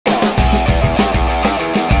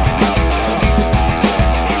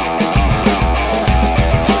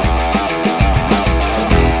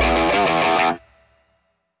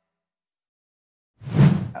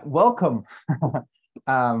welcome.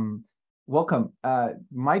 um, welcome.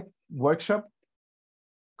 My workshop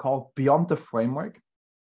called Beyond the Framework,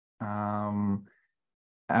 um,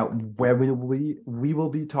 where we will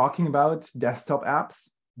be talking about desktop apps,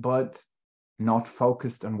 but not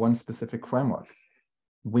focused on one specific framework.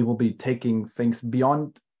 We will be taking things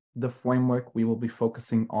beyond the framework. We will be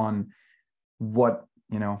focusing on what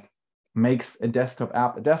makes a desktop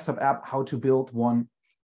app, how to build one,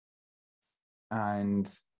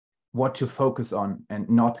 and what to focus on, and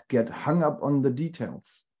not get hung up on the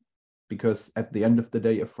details, because at the end of the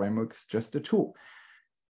day, a framework is just a tool.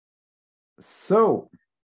 So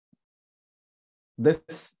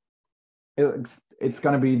it's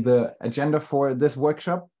going to be the agenda for this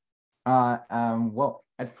workshop. Well,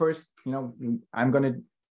 at first, I'm going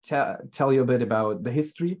to tell you a bit about the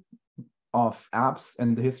history of apps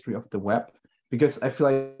and the history of the web, because I feel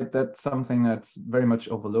like that's something that's very much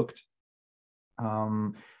overlooked.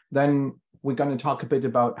 Then we're going to talk a bit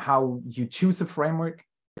about how you choose a framework,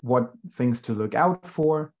 what things to look out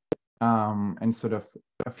for, and sort of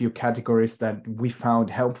a few categories that we found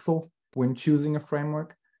helpful when choosing a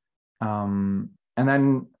framework. And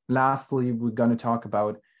then lastly, we're going to talk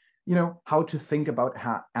about, how to think about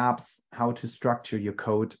apps, how to structure your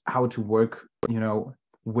code, how to work,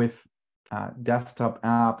 with desktop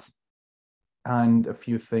apps, and a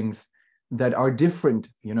few things that are different,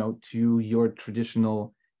 to your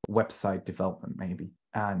traditional website development, maybe,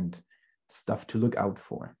 and stuff to look out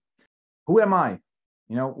for. Who am I?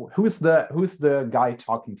 Who's the guy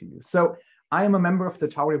talking to you? So I am a member of the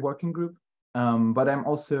Tauri working group, but I'm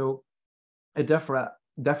also a DevRel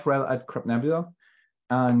at CrabNebula.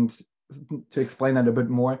 And to explain that a bit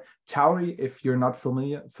more, Tauri, if you're not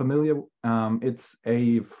familiar, it's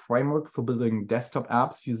a framework for building desktop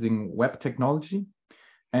apps using web technology.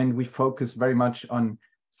 And we focus very much on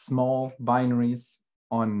small binaries,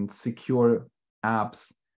 on secure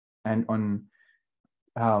apps, and on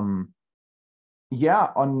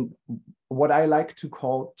what I like to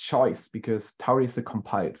call choice, because Tauri is a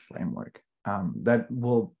compiled framework. That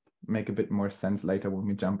will make a bit more sense later when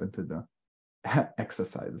we jump into the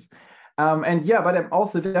exercises. But I'm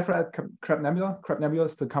also definitely at CrabNebula. CrabNebula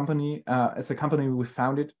is the company. It's a company we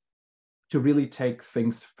founded to really take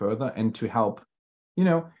things further and to help,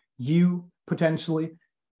 you potentially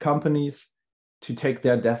companies to take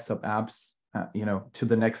their desktop apps, to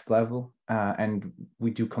the next level. And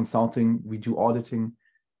we do consulting, we do auditing,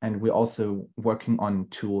 and we're also working on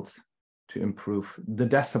tools to improve the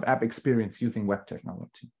desktop app experience using web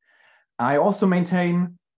technology. I also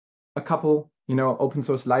maintain a couple, open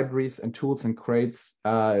source libraries and tools and crates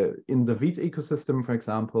in the Vite ecosystem, for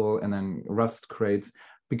example, and then Rust crates,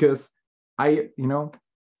 because I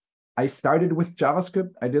started with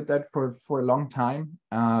JavaScript. I did that for a long time,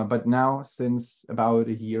 but now since about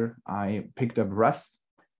a year, I picked up Rust,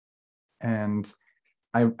 and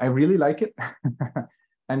I really like it.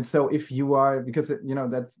 And so if you are, because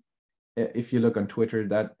that's, if you look on Twitter,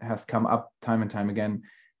 that has come up time and time again,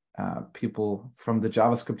 people from the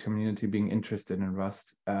JavaScript community being interested in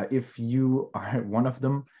Rust. If you are one of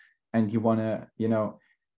them and you want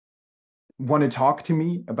to talk to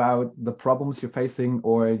me about the problems you're facing,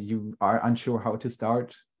 or you are unsure how to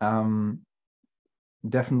start,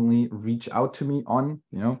 definitely reach out to me on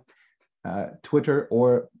Twitter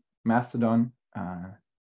or Mastodon.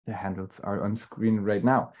 The handles are on screen right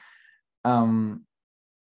now.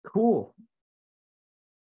 Cool.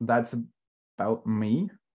 That's about me.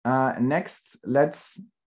 Next, let's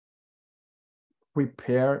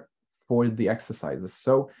prepare for the exercises.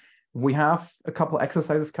 So we have a couple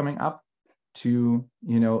exercises coming up to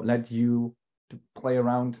let you to play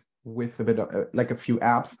around with a bit of like a few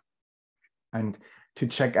apps, and to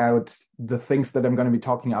check out the things that I'm going to be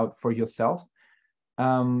talking out for yourselves.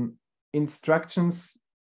 Instructions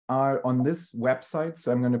are on this website,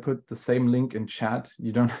 so I'm going to put the same link in chat.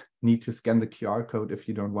 You don't need to scan the QR code if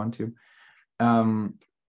you don't want to,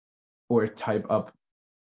 or type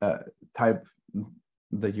the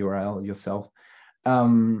URL yourself.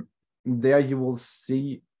 There you will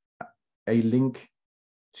see a link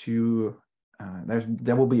to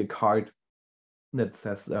there will be a card that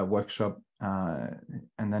says workshop,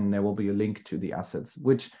 and then there will be a link to the assets,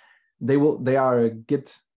 which they are a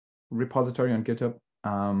Git repository on GitHub.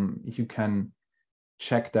 You can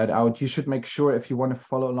check that out. You should make sure, if you want to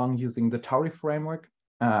follow along using the Tauri framework,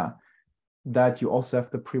 that you also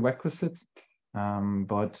have the prerequisites,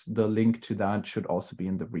 but the link to that should also be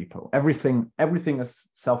in the repo. Everything is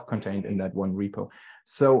self-contained in that one repo.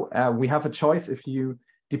 So we have a choice, if you,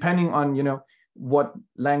 depending on what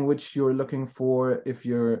language you're looking for. If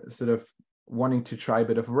you're sort of wanting to try a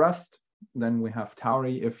bit of Rust, then we have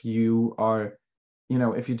Tauri. If you are,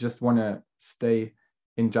 if you just want to stay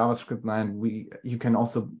in JavaScript land, you can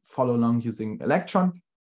also follow along using Electron.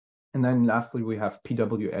 And then lastly, we have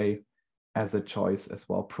PWA as a choice as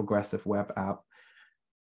well, progressive web app.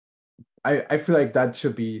 I feel like that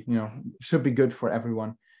should be, should be good for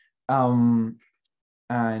everyone. And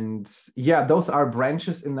yeah, those are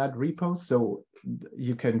branches in that repo. So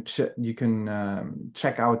you can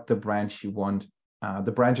check out the branch you want.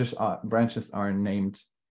 The branches are named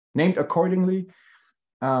accordingly.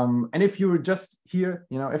 And if you're just here,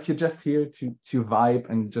 if you're just here to vibe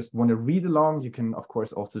and just want to read along, you can of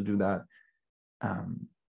course also do that.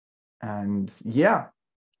 And yeah,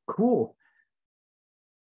 cool.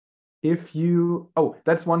 If you,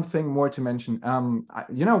 that's one thing more to mention.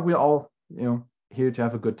 We're all, here to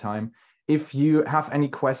have a good time. If you have any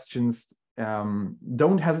questions,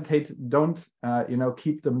 don't hesitate. Don't,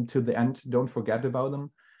 keep them to the end. Don't forget about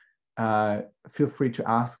them. Feel free to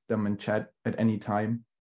ask them in chat at any time,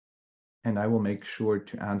 and I will make sure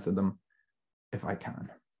to answer them if I can.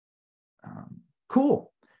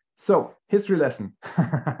 Cool. So history lesson.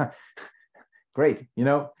 Great,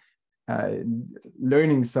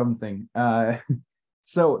 learning something.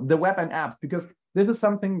 So the web and apps, because this is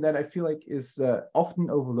something that I feel like is often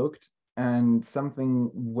overlooked and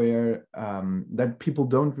something where that people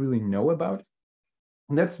don't really know about.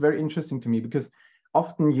 And that's very interesting to me, because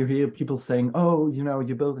often you hear people saying, oh,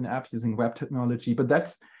 you build an app using web technology, but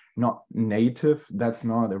that's not native. That's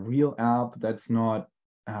not a real app. That's not,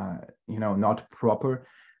 not proper.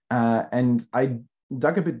 And I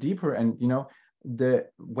dug a bit deeper, and, the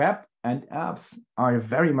web and apps are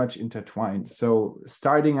very much intertwined. So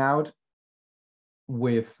starting out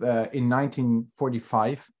with in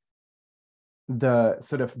 1945, the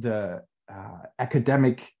sort of the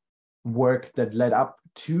academic work that led up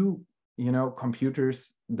to,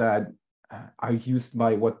 computers that are used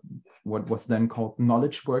by what was then called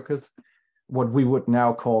knowledge workers, what we would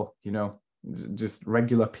now call, just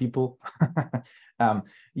regular people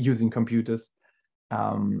using computers.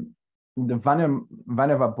 The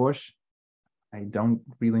Vannevar Bush, I don't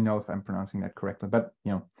really know if I'm pronouncing that correctly, but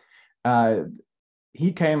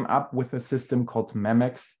he came up with a system called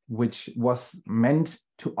Memex, which was meant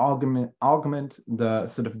to augment the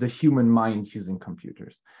sort of the human mind using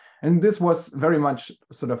computers. And this was very much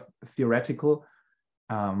sort of theoretical.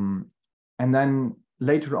 And then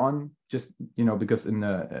later on, just, because in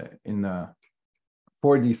the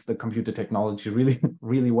 40s, the computer technology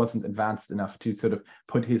really wasn't advanced enough to sort of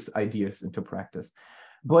put his ideas into practice.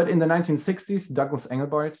 But in the 1960s, Douglas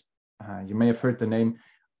Engelbart, you may have heard the name,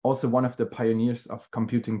 also one of the pioneers of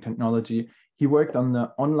computing technology, he worked on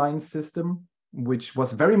the online system, which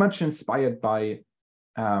was very much inspired by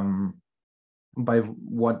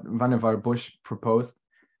what Vannevar Bush proposed,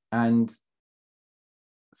 and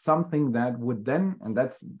something that would then, and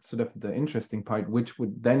that's sort of the interesting part, which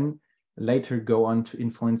would then later go on to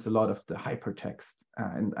influence a lot of the hypertext.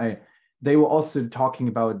 They were also talking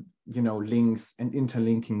about, links and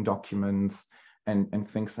interlinking documents and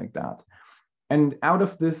things like that. And out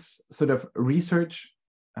of this sort of research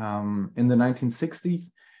in the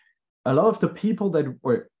 1960s, a lot of the people that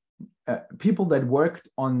worked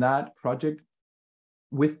on that project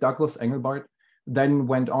with Douglas Engelbart then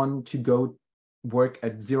went on to go work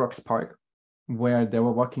at Xerox PARC, where they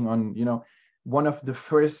were working on, one of the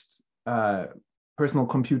first personal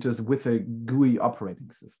computers with a GUI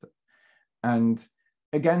operating system. And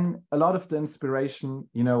again, a lot of the inspiration,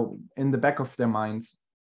 in the back of their minds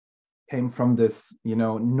came from this,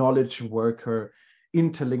 knowledge worker,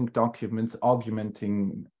 interlinked documents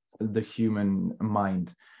augmenting the human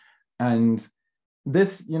mind. And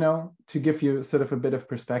this, to give you sort of a bit of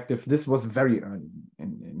perspective, this was very early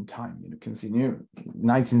in time. You can see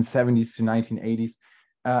 1970s to 1980s.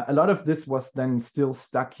 A lot of this was then still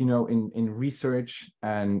stuck, in research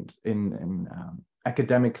and in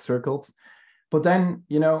academic circles. But then,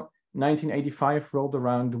 1985 rolled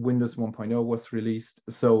around, Windows 1.0 was released.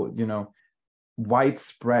 So,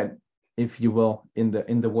 widespread, if you will, in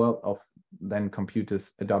the world of then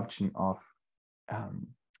computers, adoption of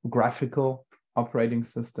graphical operating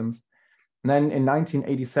systems. And then in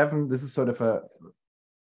 1987, this is sort of a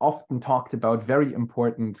often talked about very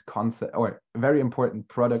important concept or very important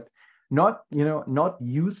product, not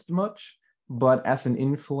used much, but as an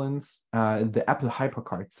influence, the Apple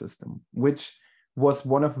HyperCard system, which was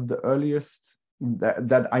one of the earliest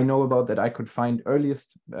that I know about, that I could find,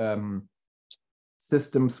 earliest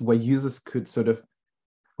systems where users could sort of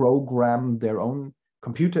program their own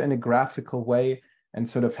computer in a graphical way and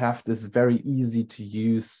sort of have this very easy to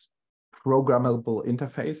use programmable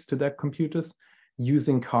interface to their computers.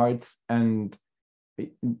 using cards and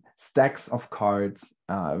stacks of cards,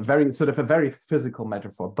 very sort of a very physical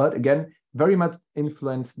metaphor, but again, very much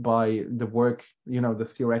influenced by the work, the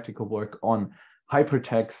theoretical work on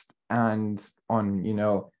hypertext and on,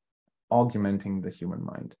 augmenting the human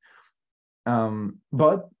mind.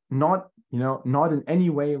 But not in any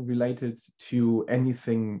way related to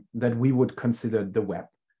anything that we would consider the web.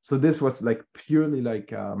 So this was like purely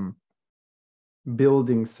like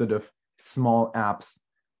building sort of small apps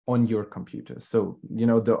on your computer. So,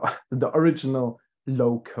 the original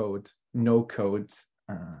low code, no code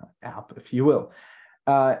app, if you will.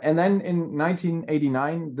 And then in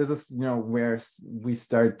 1989, this is, where we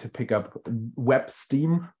start to pick up web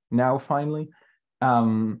steam now, finally.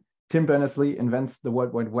 Tim Berners-Lee invents the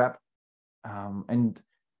World Wide Web. And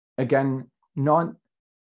again, not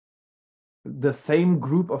the same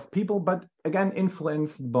group of people, but again,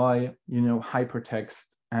 influenced by, hypertext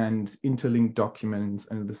and interlinked documents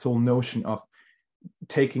and this whole notion of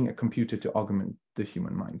taking a computer to augment the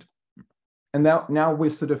human mind. And now we're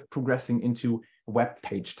sort of progressing into web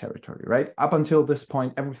page territory, right? Up until this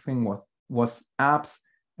point, everything was apps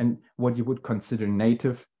and what you would consider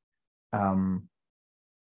native. And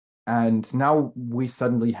now we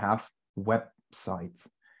suddenly have websites.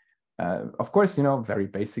 Of course, very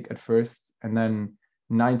basic at first. And then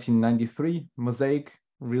 1993, Mosaic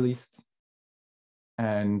released.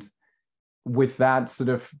 And with that sort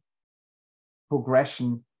of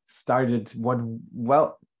progression started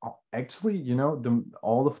actually,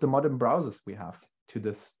 all of the modern browsers we have to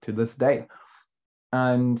this day.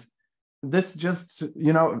 And this just,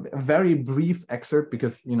 a very brief excerpt,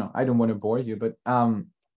 because, I don't want to bore you, but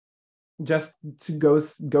just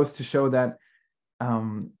goes to show that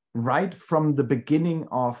right from the beginning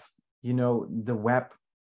of, the web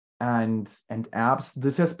and apps,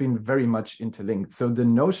 this has been very much interlinked. So the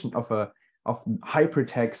notion of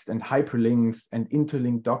hypertext and hyperlinks and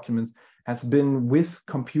interlinked documents has been with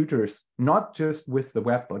computers, not just with the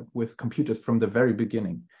web, but with computers from the very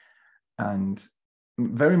beginning. And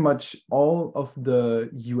very much all of the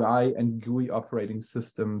UI and GUI operating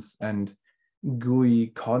systems and GUI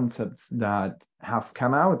concepts that have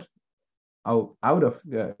come out of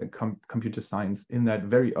computer science in that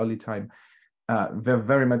very early time, they're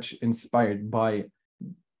very much inspired by,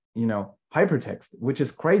 hypertext, which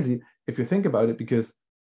is crazy if you think about it, because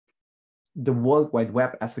the World Wide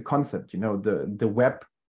Web as a concept, the web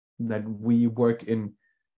that we work in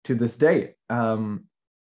to this day,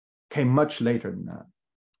 came much later than that.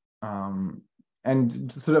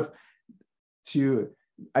 And sort of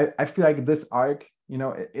I feel like this arc,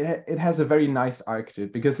 it has a very nice arc to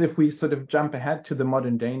it, because if we sort of jump ahead to the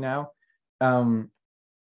modern day now, the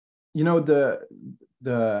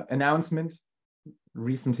announcement,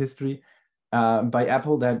 recent history, by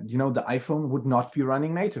Apple that, the iPhone would not be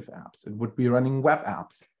running native apps. It would be running web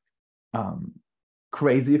apps.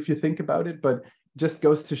 Crazy if you think about it, but just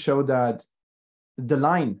goes to show that the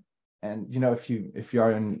line, and, if you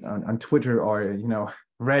are on Twitter or,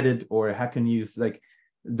 Reddit or Hacker News, like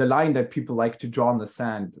the line that people like to draw in the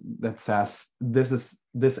sand that says,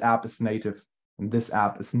 this app is native and this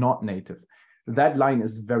app is not native. That line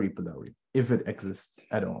is very blurry, if it exists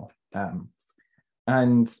at all.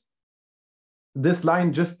 And this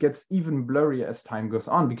line just gets even blurrier as time goes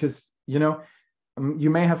on, because, you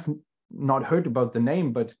may have not heard about the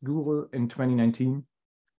name, but Google in 2019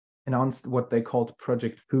 announced what they called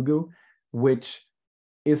Project Fugu, which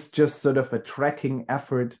is just sort of a tracking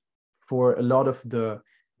effort for a lot of the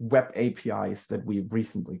web APIs that we've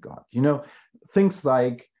recently got. Things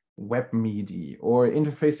like WebMidi or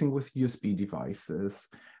interfacing with USB devices,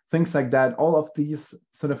 things like that. All of these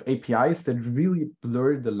sort of APIs that really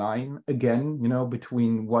blur the line again,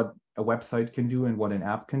 between what a website can do and what an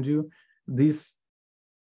app can do. These,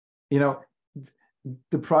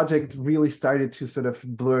 the project really started to sort of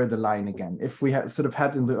blur the line again. If we had sort of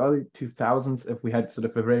had in the early 2000s, if we had sort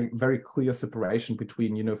of a very, very clear separation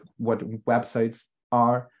between, what websites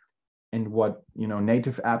are and what,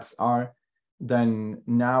 native apps are, then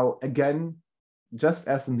now again, just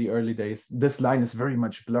as in the early days, this line is very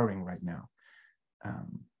much blurring right now.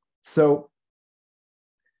 So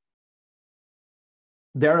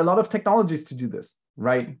there are a lot of technologies to do this,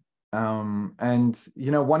 right? And,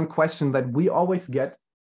 one question that we always get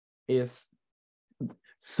is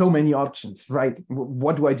so many options, right?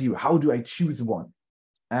 What do I do? How do I choose one?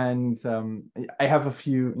 And I have a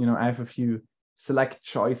few select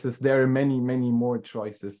choices. There are many, many more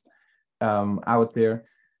choices out there.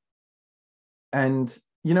 And,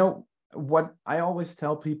 what I always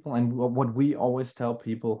tell people, and what we always tell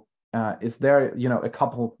people, is there, a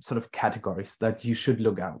couple sort of categories that you should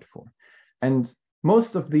look out for. And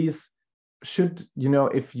most of these should,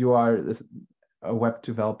 if you are a web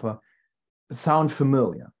developer, sound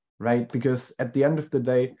familiar, right? Because at the end of the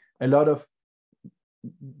day, a lot of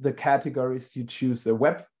the categories you choose a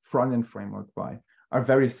web front-end framework by are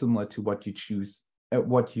very similar to what you choose,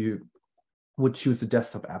 what you would choose a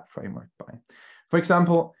desktop app framework by. For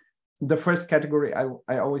example, the first category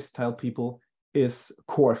I always tell people is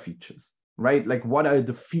core features, right? Like, what are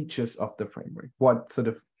the features of the framework?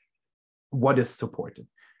 What is supported?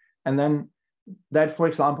 And then that, for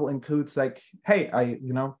example, includes like, hey,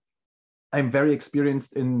 I'm very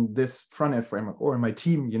experienced in this front-end framework, or my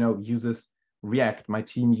team, uses React, my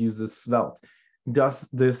team uses Svelte. Does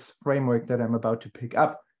this framework that I'm about to pick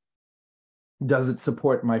up, does it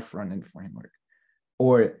support my front-end framework?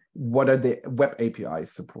 Or what are the web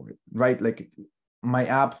APIs support, right? Like, my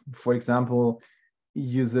app, for example,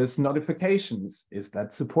 uses notifications. Is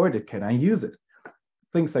that supported? Can I use it?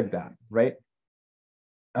 Things like that, right?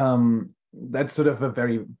 That's sort of a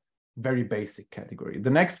very, very basic category. The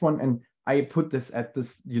next one, and I put this at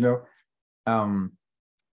this,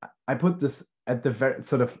 I put this at the very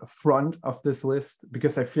sort of front of this list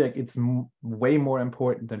because I feel like it's way more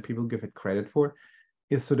important than people give it credit for,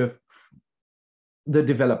 is sort of the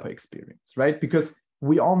developer experience, right? Because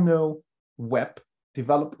we all know web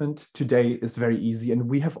development today is very easy, and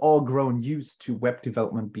we have all grown used to web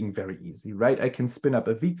development being very easy, right? I can spin up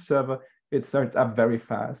a Vite server, it starts up very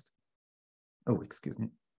fast. Oh, excuse me.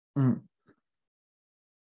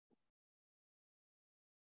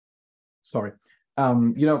 Sorry.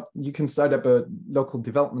 You can start up a local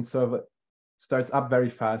development server, starts up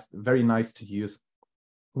very fast, very nice to use.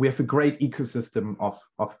 We have a great ecosystem of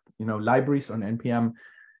libraries on NPM,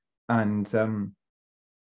 and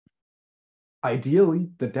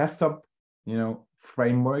ideally the desktop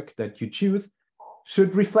framework that you choose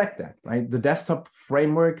should reflect that, right? The desktop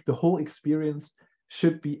framework, the whole experience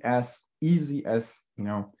should be as easy as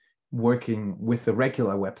working with a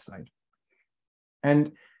regular website.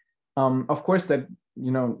 And of course, that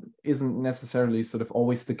isn't necessarily sort of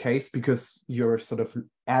always the case, because you're sort of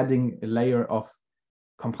adding a layer of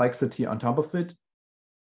complexity on top of it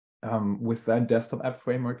with that desktop app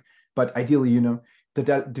framework. But ideally,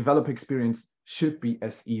 the developer experience should be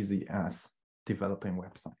as easy as developing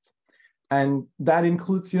websites. And that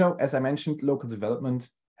includes, as I mentioned, local development.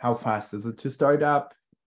 How fast is it to start up?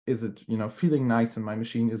 Is it, feeling nice on my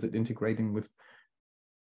machine? Is it integrating with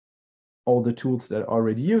all the tools that I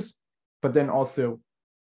already use? But then also,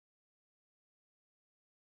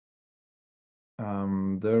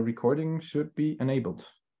 the recording should be enabled,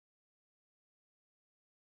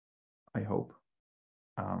 I hope.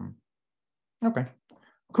 Okay,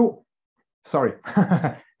 cool. Sorry,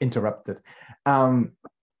 interrupted. But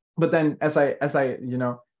then, as I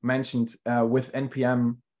mentioned, with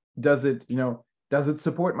NPM, does it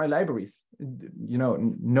support my libraries?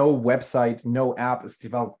 No website, no app is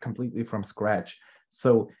developed completely from scratch.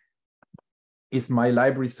 So is my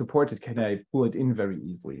library supported? Can I pull it in very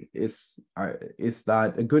easily? Is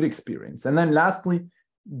that a good experience? And then lastly,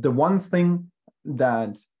 the one thing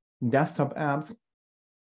that desktop apps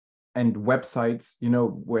and websites,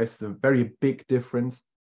 where's the very big difference,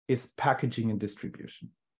 is packaging and distribution,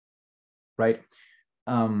 right?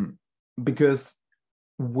 Because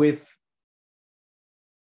with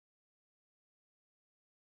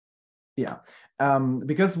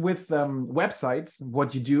websites,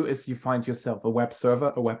 what you do is you find yourself a web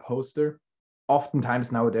server, a web hoster.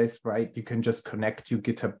 Oftentimes nowadays, right, you can just connect your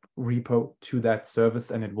GitHub repo to that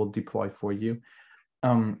service and it will deploy for you.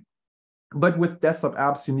 But with desktop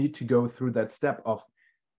apps, you need to go through that step of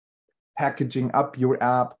packaging up your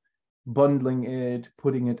app, bundling it,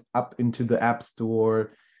 putting it up into the App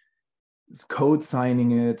Store, code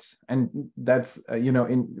signing it. And that's,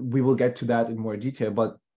 we will get to that in more detail,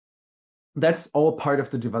 but that's all part of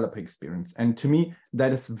the developer experience. And to me,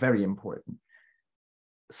 that is very important.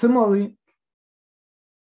 Similarly,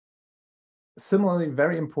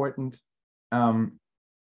 very important,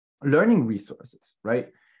 learning resources, right?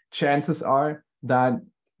 Chances are that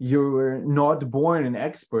you're not born an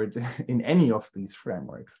expert in any of these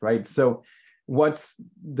frameworks, right? So what's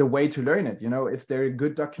the way to learn it? Is there a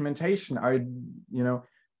good documentation? Are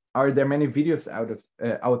there many videos out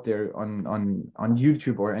there on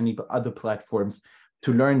YouTube or any other platforms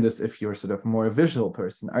to learn this if you're sort of more a visual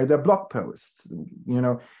person? Are there blog posts?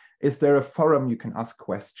 Is there a forum you can ask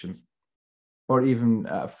questions, or even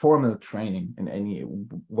formal training in any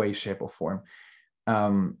way, shape, or form?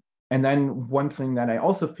 And then one thing that I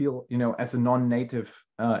also feel, as a non-native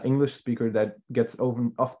English speaker, that gets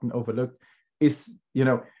often overlooked is,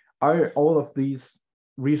 are all of these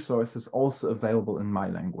resources also available in my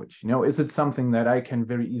language? You know, is it something that I can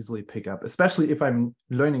very easily pick up, especially if I'm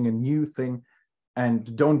learning a new thing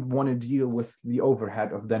and don't want to deal with the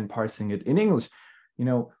overhead of then parsing it in English? You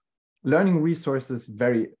know, learning resources,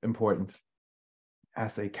 very important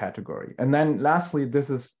as a category. And then lastly, this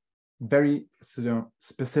is very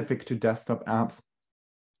specific to desktop apps.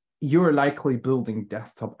 You're likely building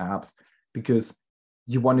desktop apps because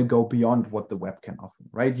you want to go beyond what the web can offer,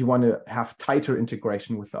 right? You want to have tighter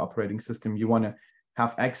integration with the operating system. You want to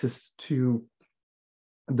have access to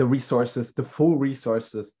the resources, the full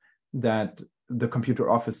resources that the computer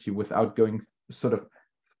offers you without going sort of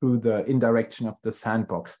through the indirection of the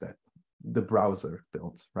sandbox that the browser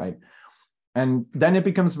builds, right? And then it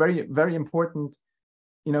becomes very, very important,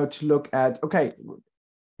 you know, to look at, okay,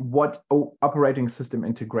 what operating system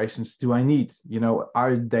integrations do I need? You know,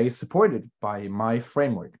 are they supported by my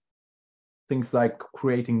framework? Things like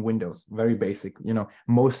creating windows, very basic, you know,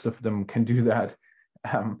 most of them can do that.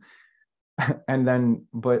 And then,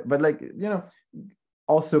 but like, you know,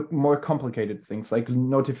 also more complicated things like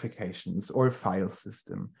notifications or file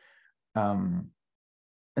system. And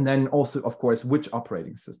then also, of course, which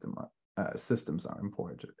operating system systems are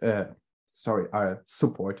important, are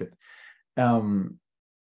supported.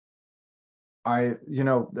 You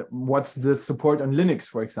know, what's the support on Linux,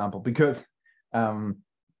 for example? Because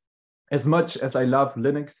as much as I love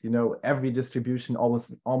Linux, you know, every distribution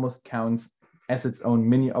almost counts as its own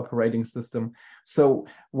mini operating system. So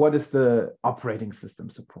what is the operating system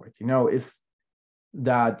support? You know, is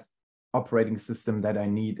that operating system that I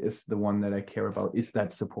need is the one that I care about? Is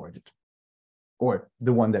that supported? Or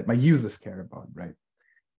the one that my users care about, right?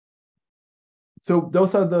 So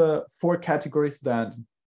those are the 4 categories that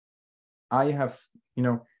I have, you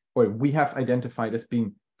know, or we have identified as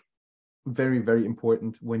being very, very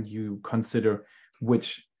important when you consider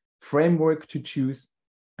which framework to choose,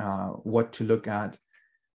 what to look at.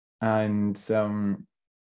 And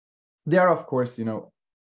there are, of course, you know,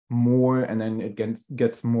 more, and then it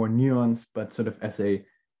gets more nuanced, but sort of as a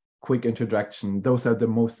quick introduction, those are the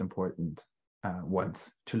most important ones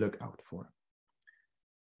to look out for.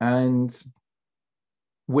 And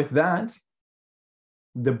with that,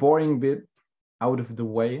 the boring bit out of the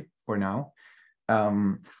way for now,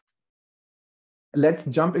 let's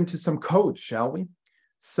jump into some code, shall we?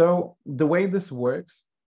 So the way this works,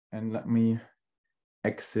 and let me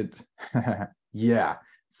exit. Yeah.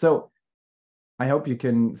 So I hope you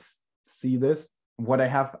can see this. What I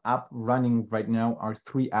have up running right now are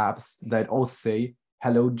 3 apps that all say,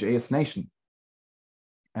 hello, JSNation.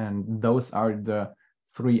 And those are the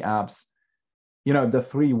 3 apps, you know, the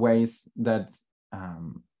 3 ways that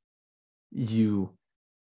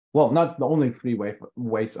well, not the only 3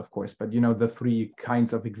 ways, of course, but, you know, the 3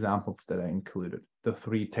 kinds of examples that I included, the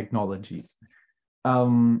 3 technologies.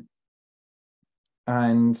 And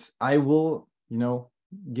I will, you know,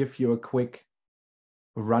 give you a quick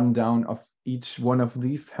rundown of each one of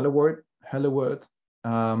these Hello World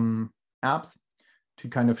apps to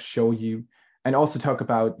kind of show you, and also talk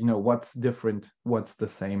about, you know, what's different, what's the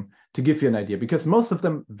same, to give you an idea, because most of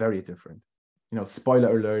them very different. You know,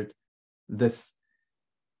 spoiler alert,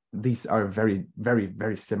 these are very, very,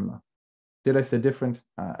 very similar. Did I say different?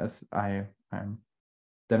 As then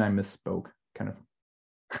I misspoke, kind of.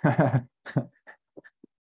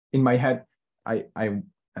 In my head, I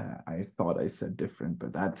thought I said different,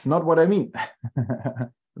 but that's not what I mean.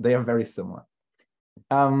 They are very similar.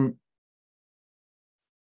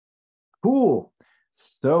 Cool.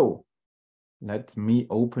 So let me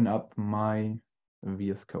open up my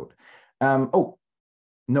VS Code. Oh,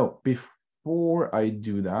 no, before I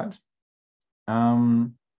do that, I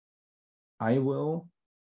will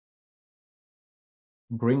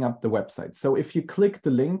bring up the website. So if you click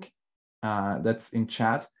the link that's in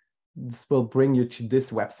chat, this will bring you to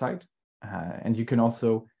this website, and you can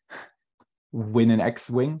also win an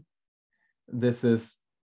X-Wing. This is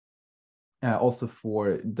also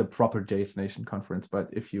for the proper JSNation conference, but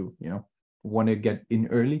if you want to get in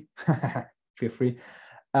early, feel free.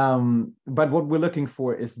 But what we're looking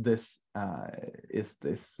for is this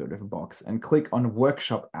sort of box, and click on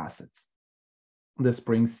Workshop Assets. This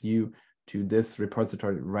brings you to this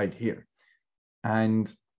repository right here.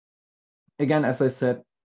 And again, as I said,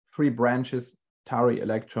 3 branches: Tauri,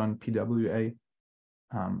 Electron, PWA.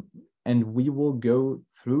 And we will go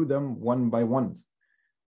through them one by one,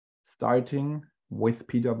 starting with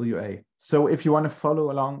PWA. So if you want to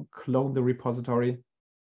follow along, clone the repository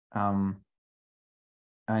and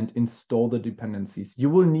install the dependencies. You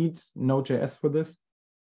will need Node.js for this.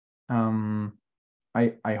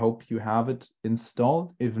 I hope you have it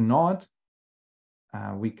installed. If not,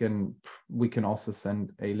 we can also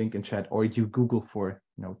send a link in chat, or you Google for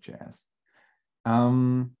Node.js.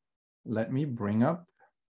 Let me bring up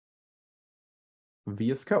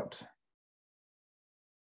VS Code.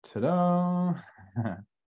 Ta-da!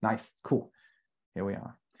 Nice, cool. Here we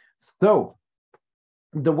are. So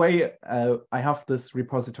the way I have this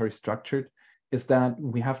repository structured is that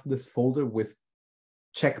we have this folder with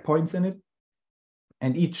checkpoints in it,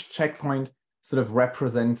 and each checkpoint sort of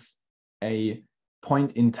represents a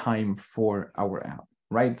point in time for our app,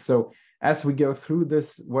 right? So as we go through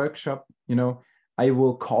this workshop, I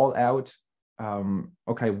will call out,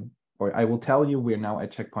 okay, or I will tell you we're now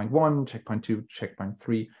at checkpoint 1, checkpoint 2, checkpoint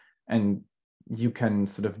 3, and you can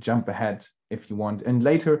sort of jump ahead if you want. And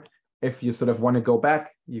later, if you sort of want to go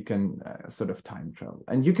back, you can sort of time travel.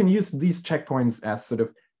 And you can use these checkpoints as sort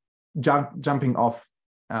of jumping off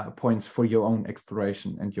points for your own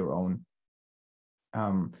exploration and your own.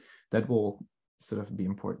 That will sort of be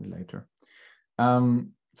important later.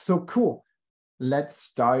 So cool. Let's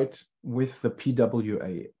start with the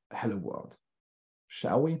PWA Hello World,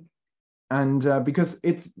 shall we? And because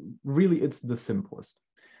it's the simplest.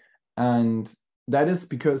 And that is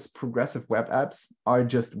because progressive web apps are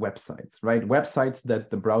just websites, right? Websites that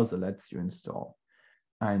the browser lets you install.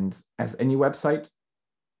 And as any website,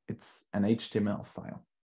 it's an HTML file.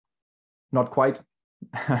 Not quite.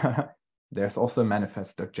 There's also a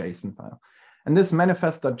manifest.json file. And this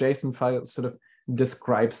manifest.json file sort of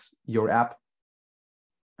describes your app.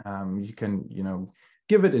 You can,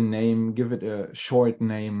 give it a name, give it a short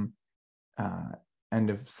name, and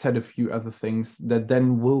have said a few other things that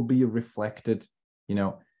then will be reflected,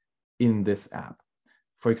 in this app.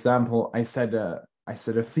 For example, I said a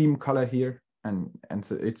theme color here, and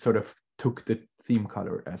so it sort of took the theme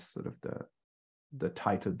color as sort of the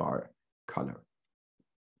title bar color.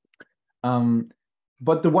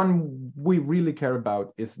 But the one we really care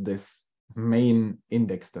about is this main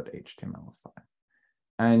index.html file.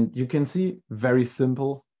 And you can see, very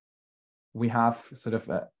simple. We have sort of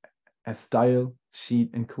a style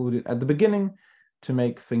sheet included at the beginning to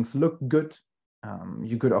make things look good.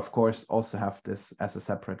 You could, of course, also have this as a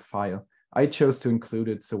separate file. I chose to include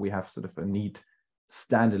it so we have sort of a neat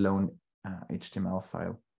standalone HTML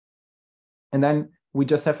file. And then we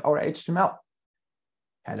just have our HTML.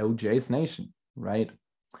 Hello, JSNation, right?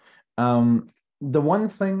 The one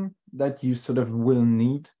thing that you sort of will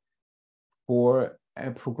need for a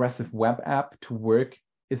progressive web app to work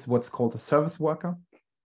is what's called a service worker.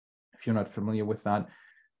 If you're not familiar with that,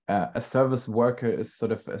 a service worker is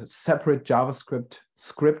sort of a separate JavaScript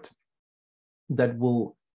script that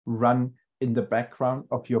will run in the background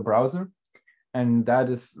of your browser. And that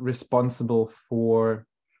is responsible for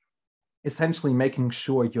essentially making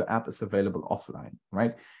sure your app is available offline,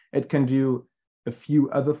 right? It can do a few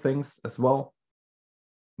other things as well,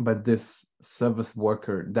 but this service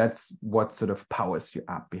worker, that's what sort of powers your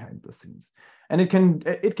app behind the scenes. And it can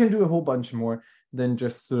do a whole bunch more than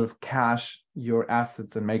just sort of cache your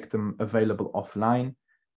assets and make them available offline.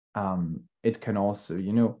 It can also,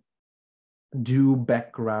 do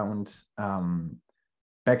background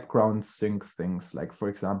sync things. Like, for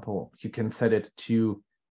example, you can set it to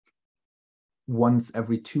once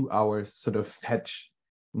every 2 hours sort of fetch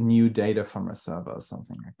new data from a server or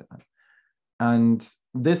something like that. And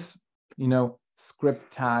this,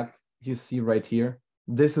 script tag you see right here,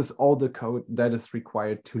 this is all the code that is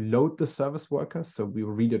required to load the service worker. So we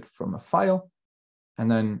read it from a file,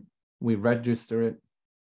 and then we register it,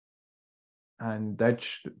 and that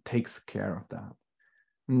takes care of that.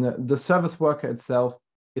 And the service worker itself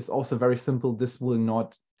is also very simple. This will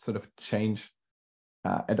not sort of change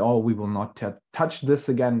at all. We will not touch this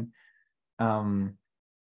again. And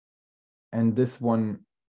this one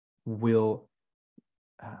will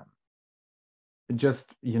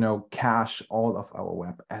just, cache all of our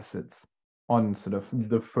web assets on sort of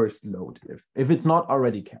the first load, if it's not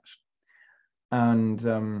already cached. And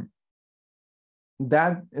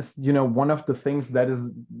that is, one of the things that is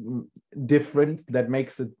different, that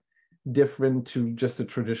makes it different to just a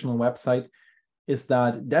traditional website, is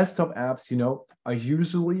that desktop apps, are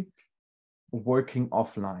usually working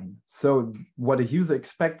offline. So what a user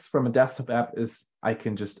expects from a desktop app is I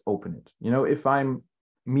can just open it. If I'm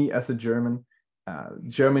me as a German,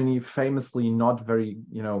 Germany famously not very,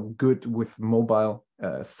 good with mobile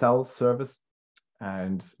cell service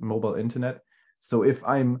and mobile internet. So if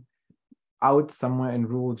I'm out somewhere in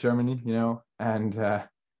rural Germany, and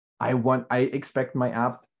I expect my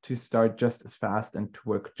app to start just as fast and to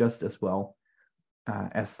work just as well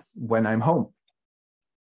as when I'm home.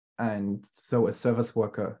 And so a service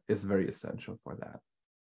worker is very essential for that.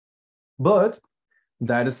 But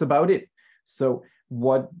that is about it. So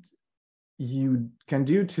what you can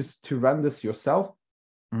do to run this yourself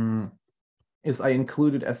is I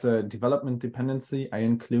included as a development dependency, I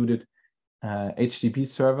included HTTP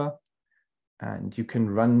server, and you can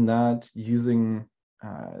run that using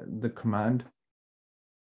the command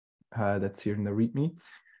that's here in the README.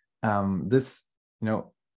 This,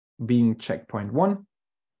 being checkpoint 1,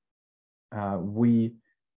 we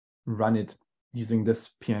run it using this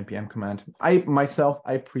pnpm command. I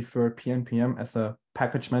prefer pnpm as a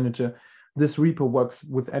package manager. This repo works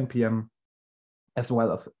with npm as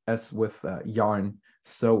well as with yarn.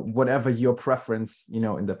 So whatever your preference,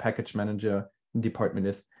 in the package manager department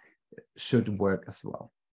is, should work as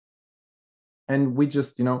well. And we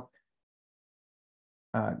just,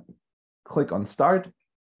 click on start,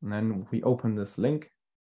 and then we open this link.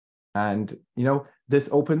 And, this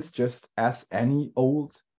opens just as any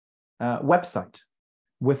old website,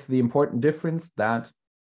 with the important difference that,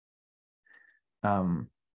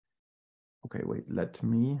 okay, wait, let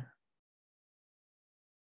me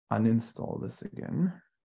uninstall this again.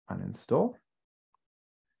 Uninstall.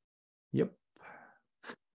 Yep.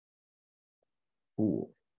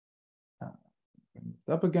 Cool. Bring this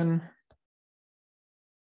up again.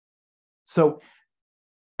 So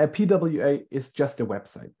a PWA is just a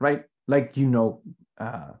website, right? Like,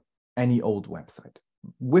 any old website,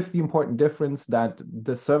 with the important difference that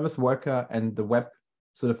the service worker and the web,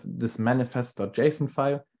 sort of this manifest.json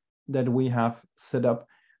file that we have set up,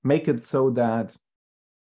 make it so that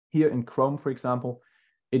here in Chrome, for example,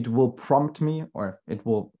 it will prompt me, or it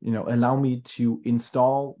will, allow me to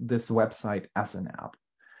install this website as an app.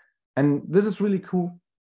 And this is really cool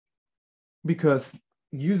because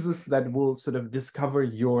users that will sort of discover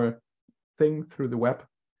your thing through the web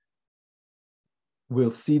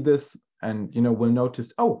will see this and, will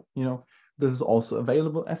notice, oh, this is also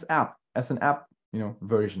available as an app,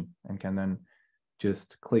 version, and can then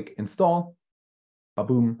just click install,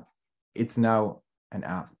 boom, it's now an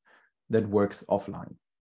app that works offline.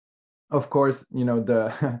 Of course,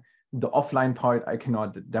 the offline part I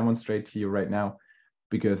cannot demonstrate to you right now,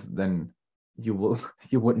 because then you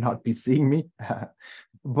would not be seeing me.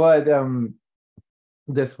 But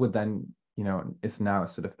this would then, is now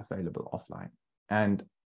sort of available offline and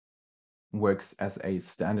works as a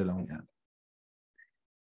standalone app.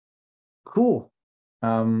 Cool.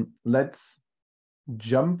 Let's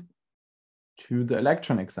jump to the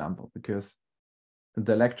Electron example, because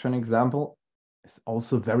the Electron example is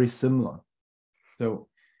also very similar. So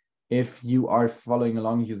if you are following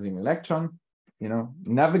along using Electron,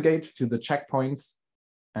 navigate to the checkpoints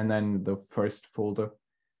and then the first folder,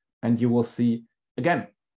 and you will see, again,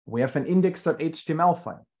 we have an index.html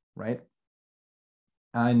file, right?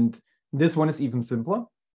 And this one is even simpler.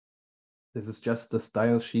 This is just the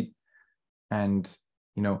style sheet and,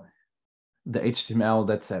 the HTML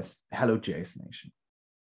that says, hello, JSNation.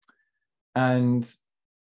 And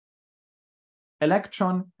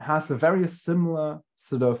Electron has a very similar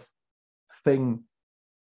sort of thing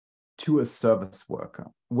to a service worker,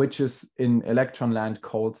 which is in Electron land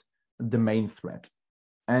called the main thread.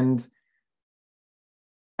 And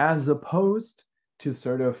as opposed to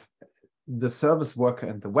sort of the service worker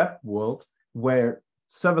in the web world, where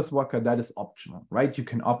service worker, that is optional, right? You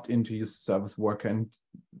can opt in to use service worker, and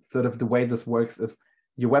sort of the way this works is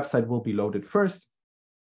your website will be loaded first,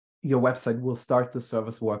 your website will start the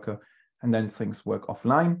service worker, and then things work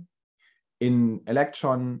offline. In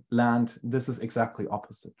Electron land, this is exactly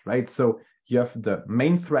opposite, right? So you have the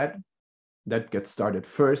main thread that gets started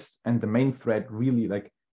first, and the main thread really,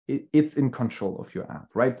 like, it's in control of your app,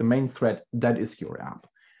 right? The main thread, that is your app.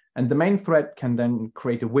 And the main thread can then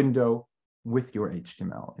create a window with your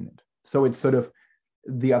HTML in it. So it's sort of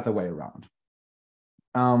the other way around.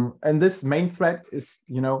 And this main thread is,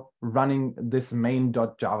 running this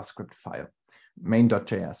main.javascript file,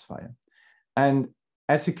 main.js file. And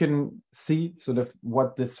as you can see, sort of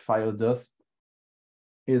what this file does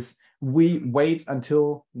is we wait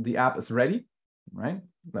until the app is ready, right?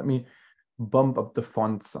 Let me bump up the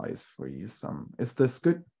font size for you some. Is this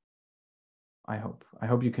good? I hope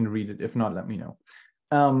you can read it. If not, let me know.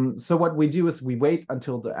 So what we do is we wait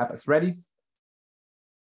until the app is ready,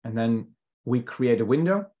 and then we create a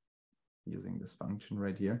window using this function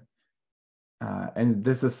right here. And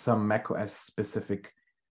this is some macOS specific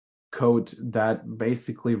code that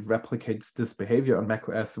basically replicates this behavior on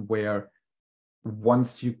macOS, where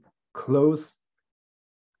once you close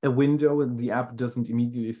a window, the app doesn't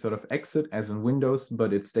immediately sort of exit as in Windows,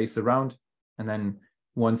 but it stays around. And then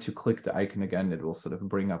once you click the icon again, it will sort of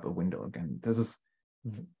bring up a window again.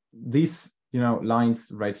 These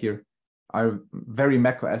lines right here are very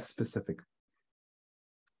macOS specific.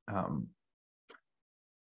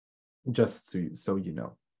 just so you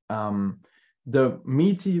know. The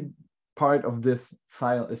meaty part of this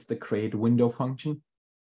file is the create window function.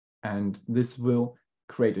 And this will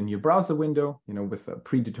create a new browser window, with a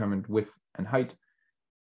predetermined width and height.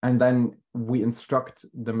 And then we instruct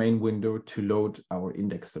the main window to load our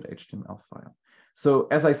index.html file. So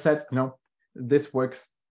as I said, this works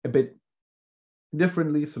a bit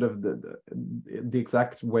differently, sort of the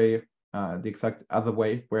exact way, the exact other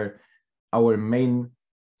way, where our main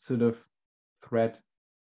sort of thread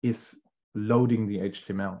is loading the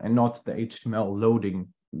HTML and not the HTML loading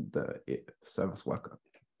the service worker,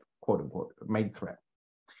 quote unquote, main thread.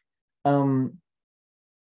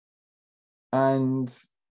 And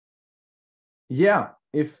yeah,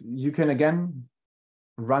 if you can again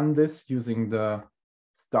run this using the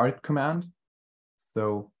start command.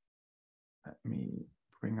 So let me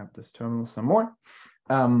bring up this terminal some more.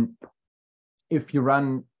 If you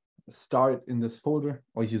run start in this folder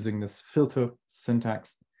or using this filter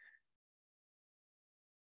syntax,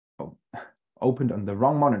 opened on the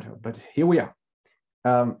wrong monitor, but here we are.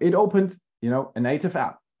 It opened, a native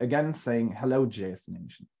app, again saying, hello,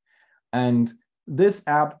 JSNation. And this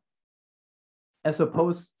app, as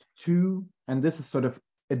opposed to, and this is sort of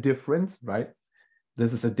a difference, right?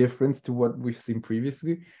 This is a difference to what we've seen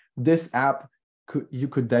previously. This app, you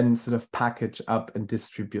could then sort of package up and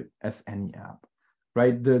distribute as any app,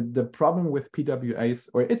 right? The problem with PWAs,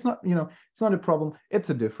 or it's not, it's not a problem, it's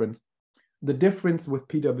a difference. The difference with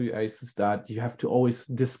PWAs is that you have to always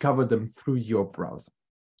discover them through your browser.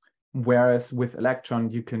 Whereas with Electron,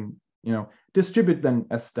 you can, distribute them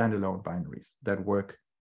as standalone binaries that work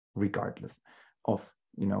regardless of,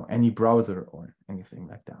 any browser or anything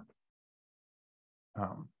like that.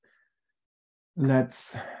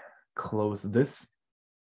 Let's close this.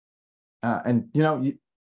 And,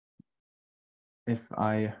 if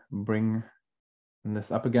I bring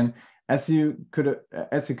this up again, as you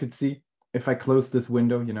could see, if I close this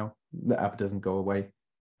window, the app doesn't go away,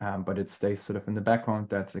 but it stays sort of in the background.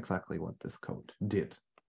 That's exactly what this code did.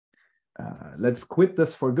 Let's quit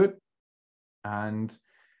this for good and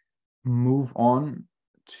move on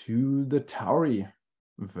to the Tauri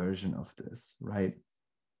version of this, right?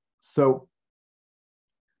 So,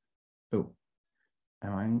 oh,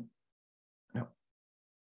 am I? No.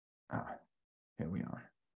 Here we are.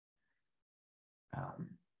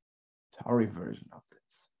 Tauri version of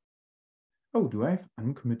this. Oh, do I have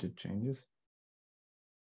uncommitted changes?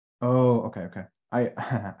 Oh, okay.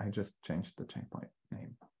 I just changed the checkpoint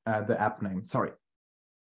name, the app name, sorry.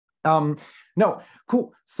 No,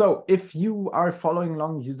 cool. So if you are following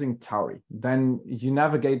along using Tauri, then you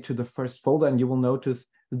navigate to the first folder and you will notice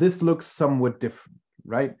this looks somewhat different,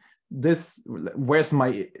 right? Where's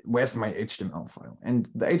my HTML file? And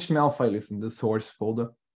the HTML file is in the source folder.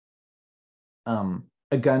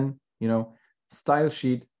 Again, style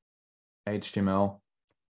sheet, HTML,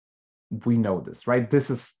 we know this, right?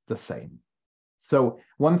 This is the same. So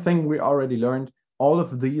one thing we already learned, all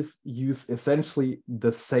of these use essentially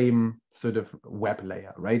the same sort of web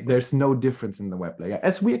layer, right? There's no difference in the web layer,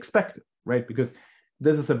 as we expected, right? Because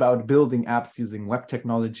this is about building apps using web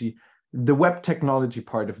technology. The web technology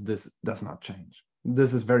part of this does not change.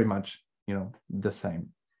 This is very much, the same.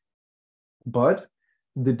 But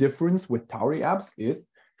the difference with Tauri apps is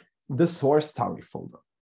the source Tauri folder.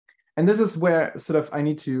 And this is where sort of I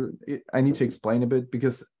need to explain a bit,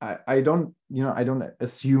 because I don't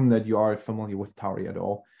assume that you are familiar with Tauri at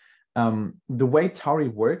all. The way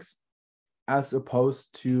Tauri works, as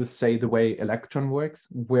opposed to, say, the way Electron works,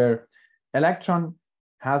 where Electron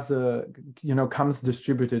has comes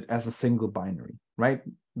distributed as a single binary, right?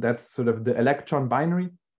 That's sort of the Electron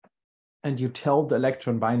binary, and you tell the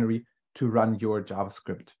Electron binary to run your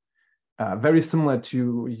JavaScript. Very similar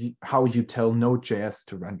to how you tell Node.js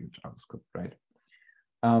to run your JavaScript, right?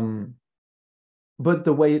 But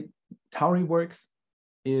the way Tauri works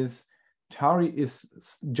is Tauri is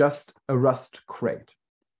just a Rust crate.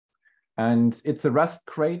 And it's a Rust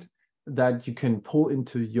crate that you can pull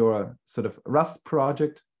into your sort of Rust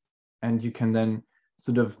project, and you can then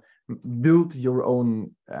sort of build your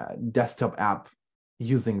own desktop app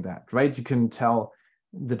using that, right? You can tell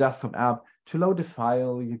the desktop app to load a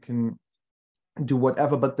file, you can do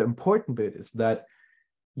whatever, but the important bit is that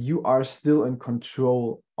you are still in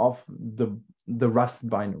control of the Rust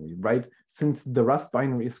binary, right? Since the Rust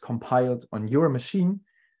binary is compiled on your machine,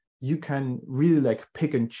 you can really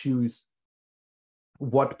pick and choose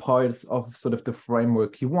what parts of sort of the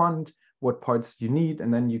framework you want, what parts you need,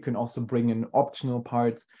 and then you can also bring in optional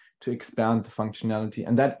parts to expand the functionality,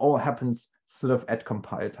 and that all happens sort of at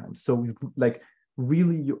compile time. So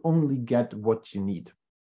really you only get what you need.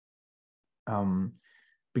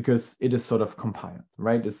 because it is sort of compiled,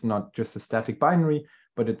 right? It's not just a static binary,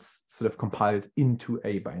 but it's sort of compiled into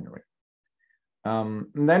a binary. And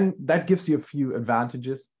then that gives you a few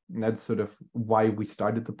advantages. And that's sort of why we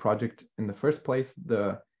started the project in the first place.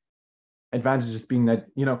 The advantages being that,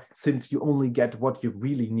 you know, since you only get what you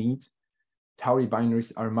really need, Tauri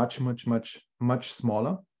binaries are much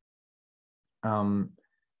smaller,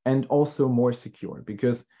 and also more secure,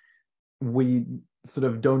 because we sort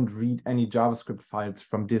of don't read any JavaScript files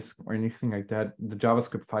from disk or anything like that. The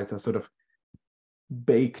JavaScript files are sort of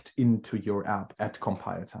baked into your app at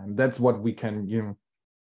compile time. That's what we can, you know,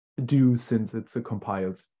 do since it's a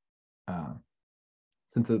compiled,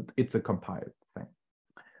 it's a compiled thing.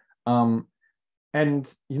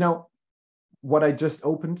 And you know what I just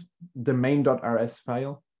opened, the main.rs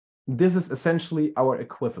file. This is essentially our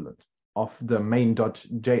equivalent of the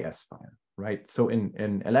main.js file, right? So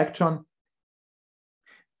in Electron,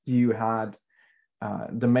 you had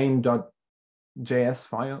the main.js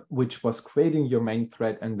file, which was creating your main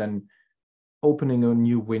thread and then opening a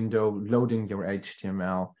new window, loading your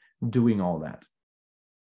HTML, doing all that.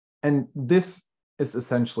 And this is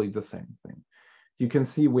essentially the same thing. You can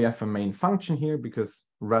see we have a main function here because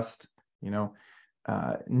Rust, you know,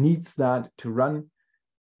 needs that to run.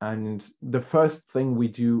 And the first thing we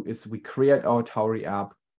do is we create our Tauri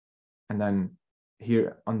app, and then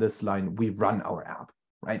here on this line, we run our app,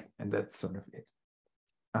 right? And that's sort of it.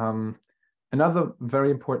 Another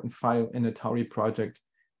very important file in a Tauri project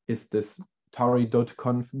is this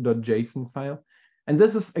tauri.conf.json file. And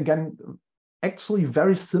this is, again, actually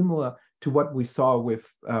very similar to what we saw with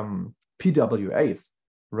PWAs,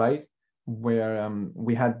 right? Where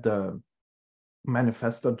we had the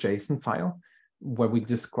manifest.json file, where we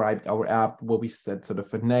described our app, where we said sort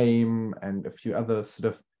of a name and a few other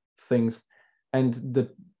sort of things. And the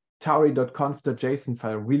tauri.conf.json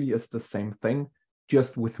file really is the same thing,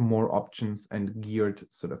 just with more options and geared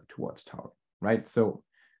sort of towards Tauri, right? So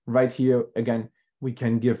right here, again, we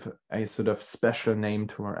can give a sort of special name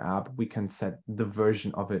to our app. We can set the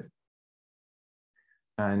version of it.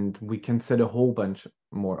 And we can set a whole bunch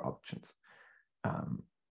more options.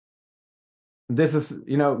 This is,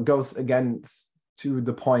 you know, goes again to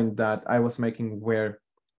the point that I was making, where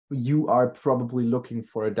you are probably looking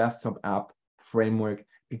for a desktop app framework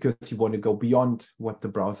because you want to go beyond what the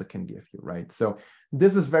browser can give you, right? So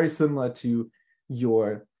this is very similar to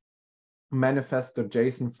your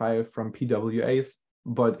manifest.json file from PWAs,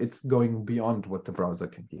 but it's going beyond what the browser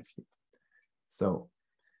can give you. So,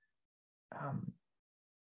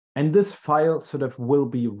 and this file sort of will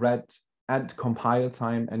be read at compile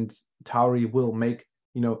time, and Tauri will make,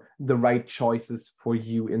 you know, the right choices for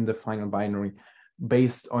you in the final binary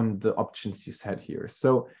based on the options you set here.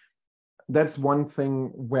 So that's one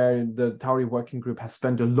thing where the Tauri working group has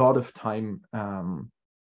spent a lot of time.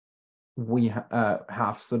 We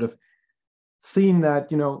have sort of seen that,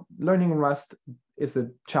 you know, learning Rust is a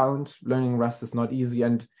challenge. Learning Rust is not easy.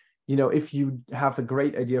 And, you know, if you have a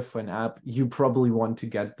great idea for an app, you probably want to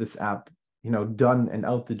get this app, you know, done and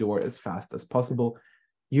out the door as fast as possible.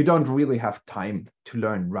 You don't really have time to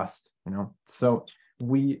learn Rust, you know. So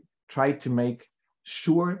we try to make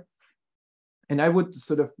sure, and I would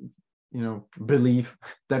sort of, you know, believe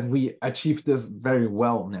that we achieved this very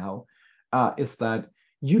well now, is that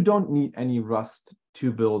you don't need any Rust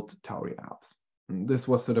to build Tauri apps. And this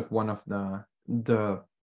was sort of one of the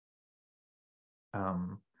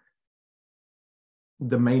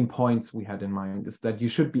main points we had in mind, is that you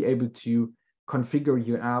should be able to configure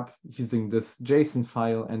your app using this JSON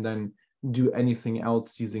file and then do anything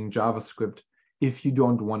else using JavaScript if you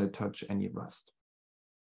don't want to touch any Rust.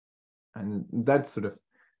 And that's sort of,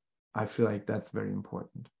 I feel like that's very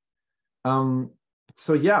important.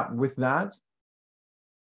 So yeah, with that,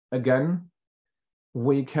 again,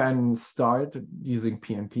 we can start using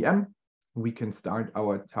PNPM. We can start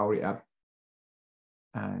our Tauri app.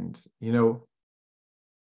 And, you know,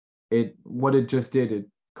 what it just did, it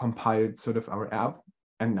compiled sort of our app,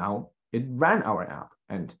 and now it ran our app.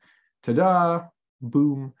 And ta-da,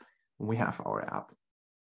 boom, we have our app.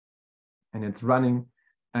 And it's running.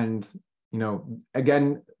 And, you know,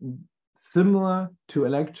 again, similar to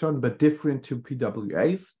Electron, but different to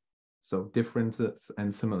PWAs. So differences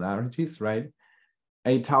and similarities, right?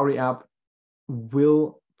 A Tauri app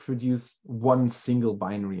will produce one single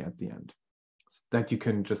binary at the end that you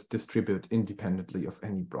can just distribute independently of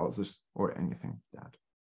any browsers or anything like that.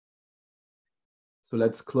 So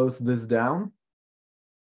let's close this down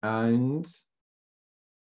and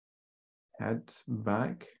head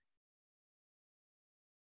back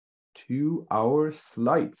to our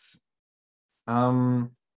slides. Cool.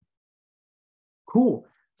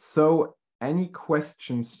 So any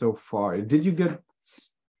questions so far? Did you get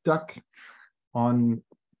stuck on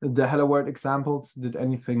the Hello World examples? Did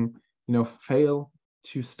anything, fail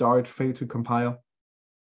to start, fail to compile?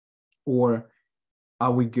 Or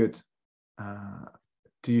are we good?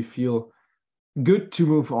 Do you feel good to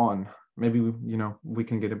move on? Maybe, we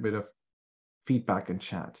can get a bit of feedback in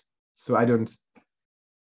chat. So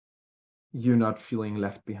you're not feeling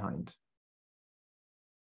left behind.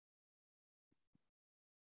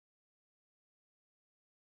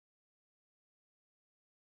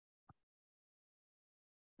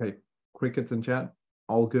 Okay, crickets in chat,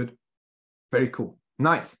 all good. Very cool,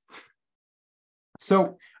 nice.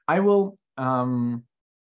 So I will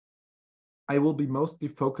be mostly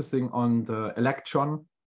focusing on the Electron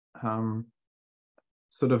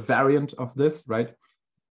sort of variant of this, right?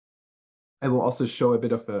 I will also show a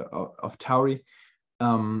bit of Tauri.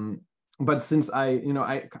 But since I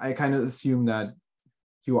kind of assume that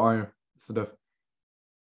you are sort of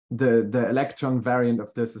the Electron variant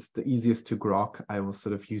of this is the easiest to grok, I will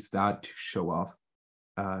sort of use that to show off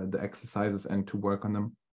the exercises and to work on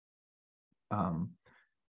them.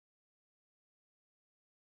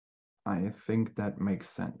 I think that makes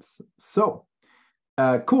sense. So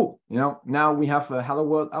cool, now we have a Hello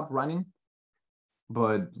World up running,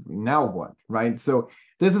 but now what, right? So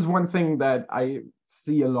this is one thing that I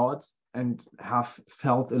see a lot and have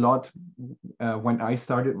felt a lot when I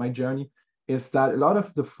started my journey, is that a lot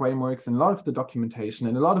of the frameworks and a lot of the documentation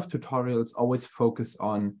and a lot of tutorials always focus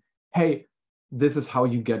on, hey, this is how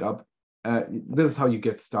you get up, this is how you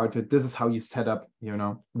get started, this is how you set up,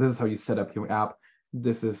 this is how you set up your app,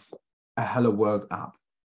 this is a Hello World app.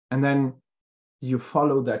 And then you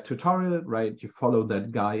follow that tutorial, right? You follow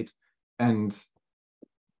that guide and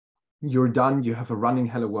you're done, you have a running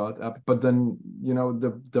Hello World app. But then,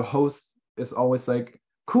 the host is always like,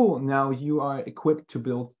 cool, now you are equipped to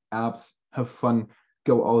build apps, have fun,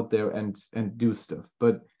 go out there and do stuff.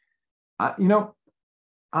 But I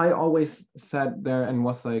always sat there and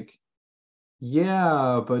was like,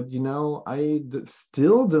 yeah, but I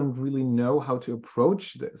still don't really know how to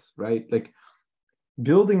approach this, right? Like,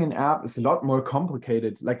 building an app is a lot more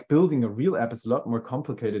complicated. Like, building a real app is a lot more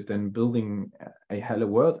complicated than building a Hello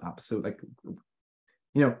World app. So, like,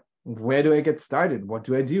 where do I get started? What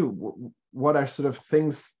do I do? What are sort of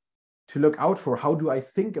things to look out for? How do I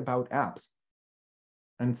think about apps?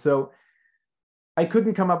 And so I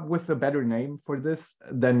couldn't come up with a better name for this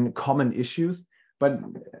than common issues. But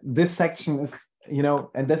this section is,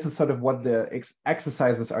 and this is sort of what the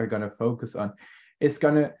exercises are going to focus on. It's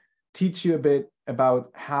going to teach you a bit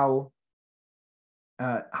about how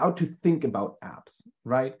to think about apps,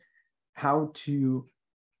 right? How to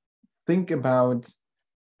think about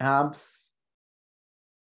apps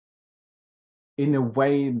in a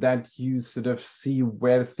way that you sort of see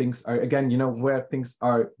where things are, again, where things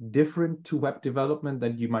are different to web development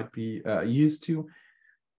that you might be used to,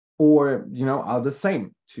 or, are the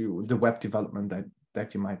same to the web development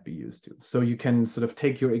that you might be used to. So you can sort of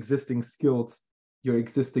take your existing skills, your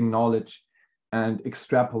existing knowledge, and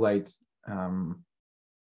extrapolate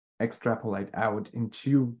out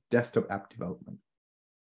into desktop app development.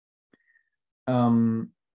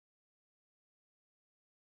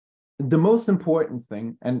 The most important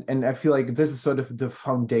thing, and I feel like this is sort of the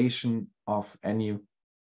foundation of any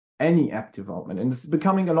app development, and it's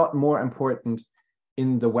becoming a lot more important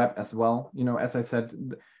in the web as well. As I said,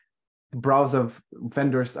 browser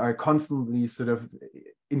vendors are constantly sort of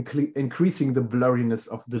increasing the blurriness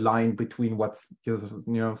of the line between what's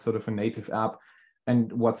sort of a native app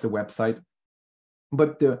and what's a website.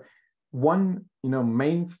 But the one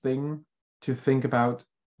main thing to think about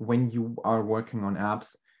when you are working on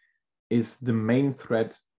apps is the main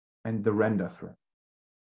thread and the render thread.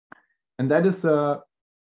 And that is a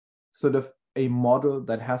sort of a model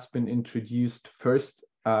that has been introduced first,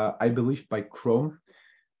 I believe, by Chrome.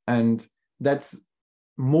 And that's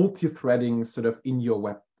multi-threading sort of in your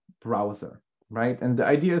web browser, right? And the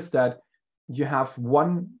idea is that you have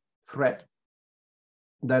one thread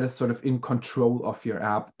that is sort of in control of your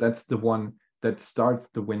app. That's the one that starts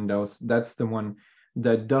the windows. That's the one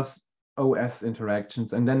that does OS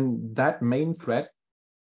interactions. And then that main thread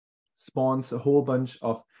spawns a whole bunch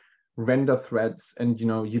of render threads and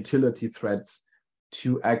utility threads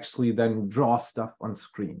to actually then draw stuff on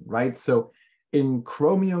screen, right? So in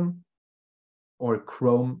Chromium or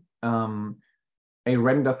Chrome, a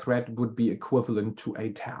render thread would be equivalent to a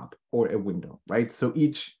tab or a window, right? So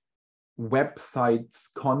each website's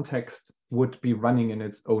context would be running in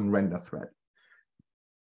its own render thread.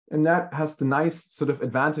 And that has the nice sort of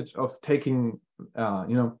advantage of taking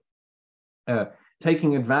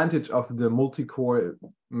taking advantage of the multi-core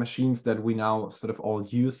machines that we now sort of all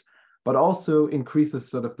use, but also increases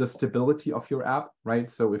sort of the stability of your app, right?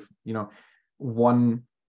 So if, you know,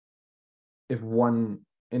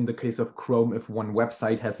 in the case of Chrome, if one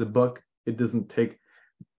website has a bug, it doesn't take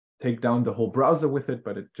down the whole browser with it,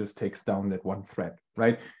 but it just takes down that one thread,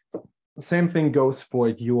 right? Same thing goes for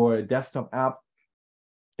your desktop app.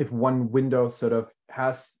 If one window sort of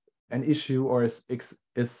has an issue or is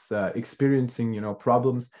experiencing, you know,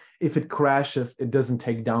 problems, if it crashes, it doesn't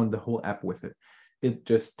take down the whole app with it. It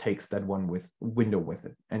just takes that one window with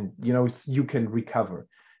it, and, you know, you can recover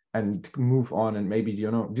and move on, and maybe,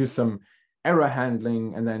 you know, do some error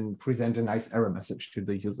handling and then present a nice error message to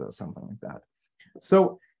the user or something like that.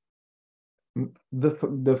 So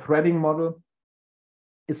the threading model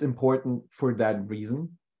is important for that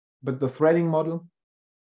reason, but the threading model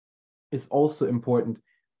is also important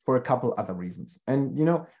for a couple other reasons. And, you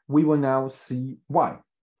know, we will now see why.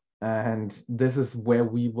 And this is where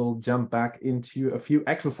we will jump back into a few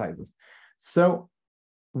exercises. So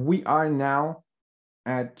we are now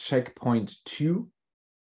at checkpoint 2.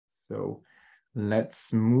 So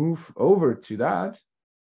let's move over to that.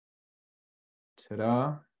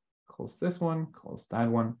 Ta-da. Close this one, close that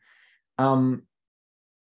one.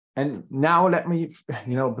 And now let me,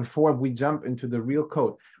 you know, before we jump into the real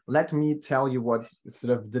code, let me tell you what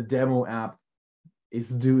sort of the demo app is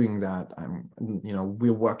doing that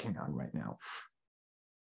we're working on right now.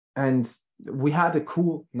 And we had a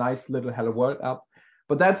cool, nice little Hello World app,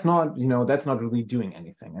 but that's not really doing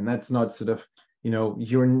anything. And that's not sort of, you know,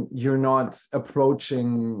 you're not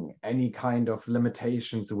approaching any kind of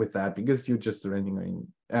limitations with that, because you're just rendering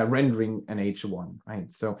an H1,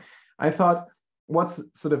 right? So I thought, what's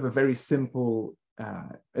sort of a very simple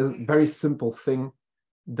thing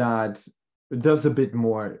that does a bit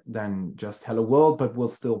more than just Hello World, but will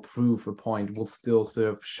still prove a point, will still sort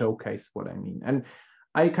of showcase what I mean. And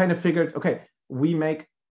I kind of figured, okay,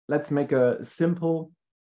 let's make a simple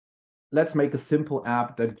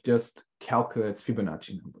app that just calculates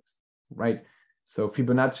Fibonacci numbers, right? So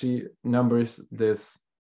Fibonacci numbers, this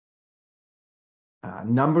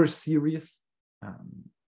number series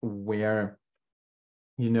where,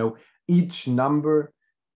 you know, each number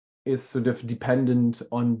is sort of dependent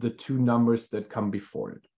on the two numbers that come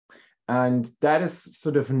before it. And that is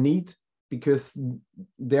sort of neat, because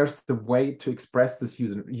there's the way to express this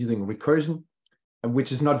using recursion,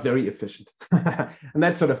 which is not very efficient. And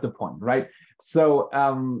that's sort of the point, right? So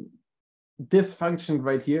this function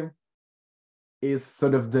right here is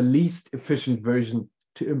sort of the least efficient version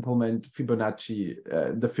to implement Fibonacci,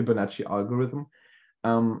 the Fibonacci algorithm.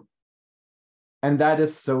 And that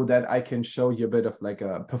is so that I can show you a bit of like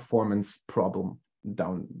a performance problem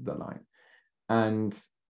down the line. And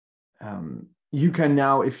you can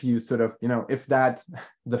now, if you sort of, you know, if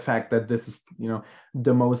the fact that this is, you know,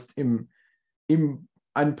 the most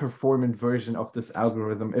unperformant version of this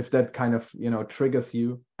algorithm, if that kind of, you know, triggers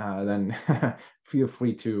you, then feel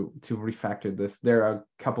free to refactor this. There are a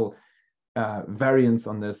couple variants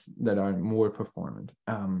on this that are more performant.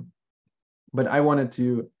 But I wanted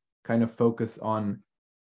to kind of focus on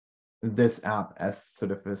this app as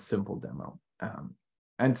sort of a simple demo.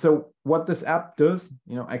 And so what this app does,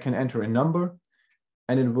 you know, I can enter a number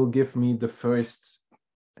and it will give me the first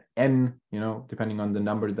n, you know, depending on the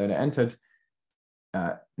number that I entered,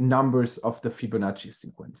 numbers of the Fibonacci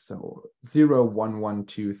sequence. So 0, 1, 1,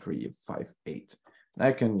 2, 3, 5, 8. And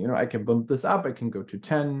I can, you know, I can bump this up. I can go to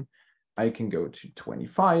 10. I can go to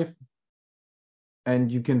 25.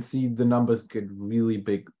 And you can see the numbers get really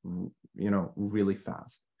big, you know, really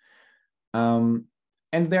fast. And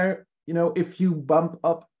there, you know, if you bump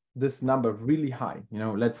up this number really high, you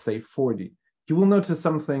know, let's say 40, you will notice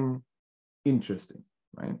something interesting,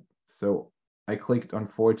 right? So I clicked on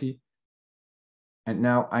 40, and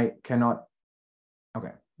now I cannot.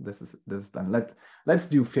 Okay, this is done. Let's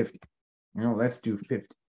do 50. You know, let's do 50.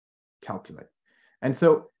 Calculate. And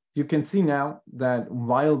so you can see now that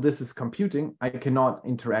while this is computing, I cannot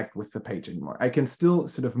interact with the page anymore. I can still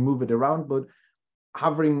sort of move it around, but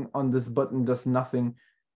hovering on this button does nothing.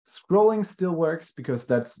 Scrolling still works because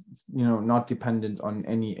that's, you know, not dependent on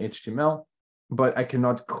any HTML, but I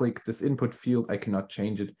cannot click this input field. I cannot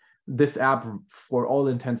change it. This app, for all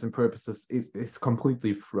intents and purposes, is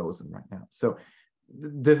completely frozen right now. So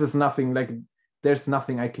this is nothing, like, there's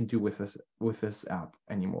nothing I can do with this app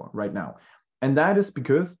anymore right now. And that is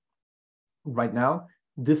because right now,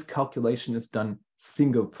 this calculation is done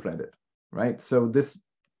single-threaded, right? So this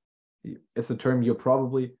is a term you're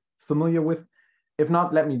probably familiar with. If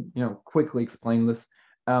not, let me, you know, quickly explain this.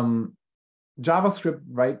 JavaScript,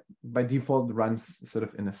 right, by default runs sort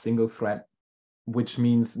of in a single thread. which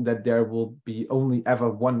means that there will be only ever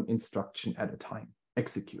one instruction at a time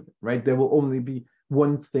executed, right? There will only be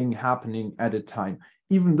one thing happening at a time,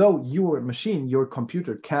 even though your machine, your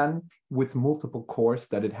computer can, with multiple cores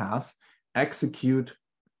that it has, execute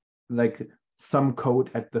like some code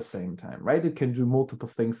at the same time, right? It can do multiple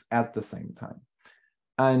things at the same time.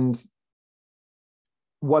 And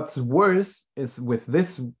what's worse is with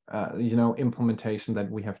this, implementation that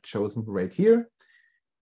we have chosen right here,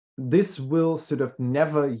 this will sort of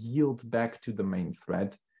never yield back to the main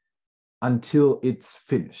thread until it's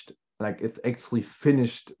finished. Like it's actually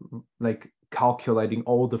finished, like calculating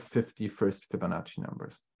all the 50 first Fibonacci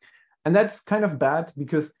numbers. And that's kind of bad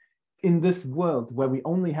because in this world where we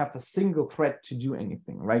only have a single thread to do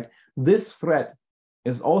anything, right? This thread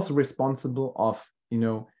is also responsible of,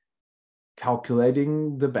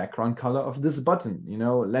 calculating the background color of this button,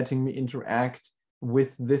 letting me interact with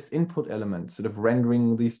this input element, sort of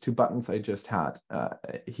rendering these two buttons I just had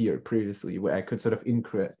here previously, where I could sort of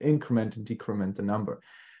increment and decrement the number.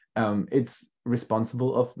 It's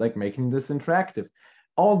responsible of like making this interactive.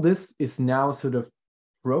 All this is now sort of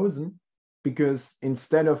frozen because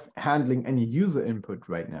instead of handling any user input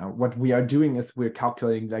right now, what we are doing is we're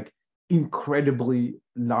calculating like incredibly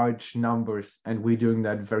large numbers, and we're doing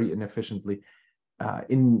that very inefficiently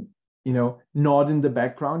not in the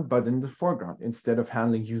background, but in the foreground. Instead of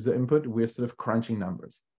handling user input, we're sort of crunching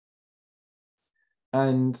numbers.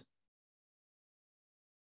 And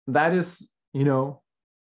that is,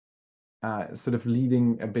 sort of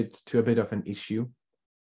leading to a bit of an issue.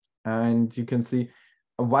 And you can see,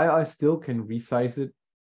 while I still can resize it,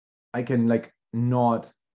 I can like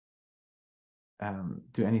not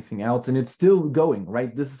do anything else, and it's still going,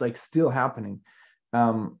 right? This is like still happening.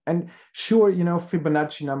 And sure,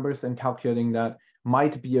 Fibonacci numbers and calculating that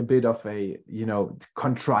might be a bit of a,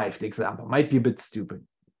 contrived example, might be a bit stupid,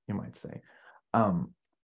 you might say.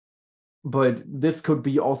 But this could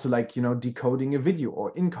be also like, decoding a video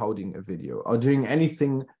or encoding a video or doing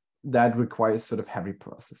anything that requires sort of heavy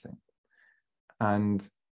processing. And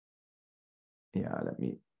yeah, let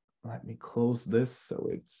me close this so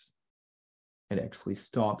it actually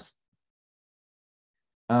stops.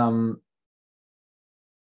 And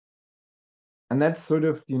that's sort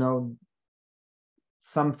of,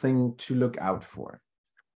 something to look out for.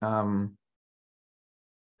 And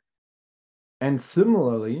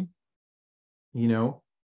similarly, if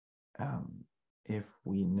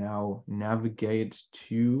we now navigate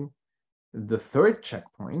to the third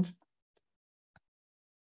checkpoint,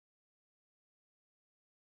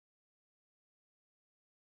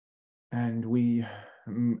 and we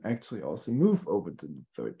actually also move over to the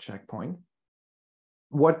third checkpoint,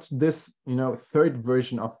 what this, third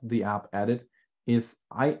version of the app added is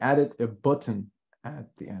I added a button at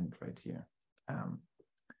the end right here.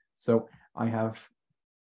 So I have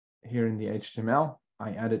here in the HTML,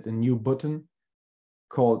 I added a new button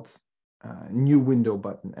called new window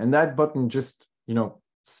button. And that button just,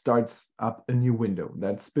 starts up a new window,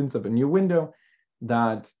 that spins up a new window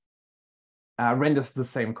that renders the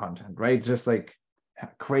same content, right? Just like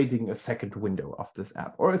creating a second window of this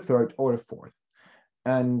app, or a third or a fourth.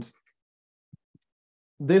 And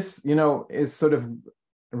this, is sort of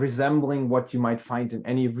resembling what you might find in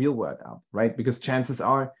any real world app, right? Because chances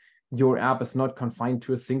are your app is not confined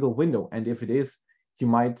to a single window. And if it is, you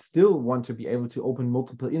might still want to be able to open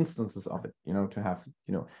multiple instances of it, to have,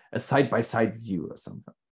 a side-by-side view or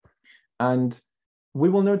something. And we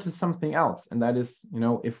will notice something else. And that is,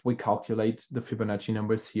 if we calculate the Fibonacci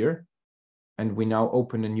numbers here, and we now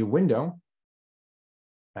open a new window,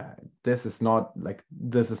 this is not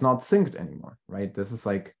synced anymore, right? This is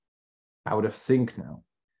like out of sync now.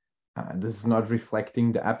 This is not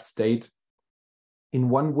reflecting the app state in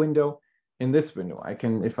one window. In this window, I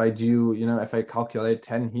can, if I do, if I calculate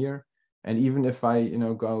 10 here, and even if I,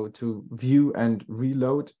 go to view and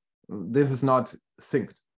reload, this is not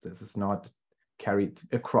synced. This is not carried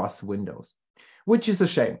across windows, which is a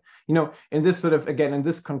shame. In this sort of, again, in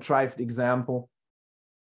this contrived example,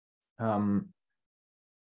 in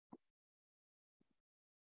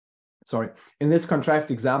this contrived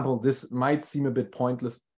example, this might seem a bit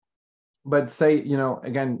pointless, but say,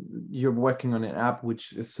 again, you're working on an app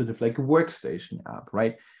which is sort of like a workstation app,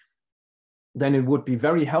 right? Then it would be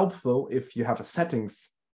very helpful if you have a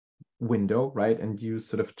settings window, right? And you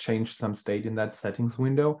sort of change some state in that settings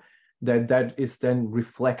window, that is then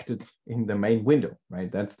reflected in the main window,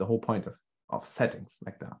 right? That's the whole point of settings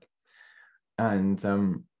like that. And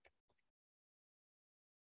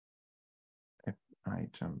if I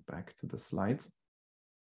jump back to the slides,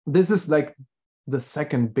 this is like the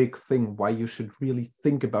second big thing why you should really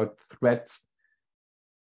think about threads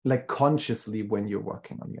like consciously when you're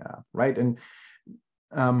working on your app, right? And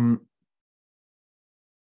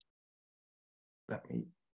let me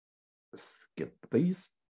skip these.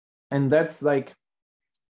 And that's like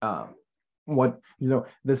what, you know,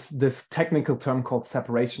 this technical term called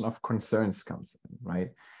separation of concerns comes in, right?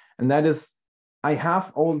 And that is, I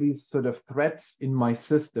have all these sort of threads in my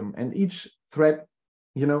system, and each thread,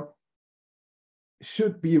 you know,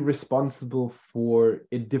 should be responsible for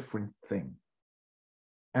a different thing,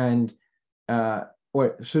 and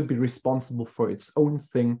or should be responsible for its own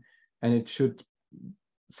thing, and it should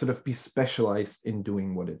sort of be specialized in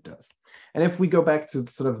doing what it does. And if we go back to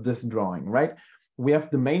sort of this drawing, right, we have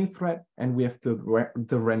the main thread and we have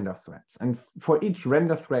the render threads. And for each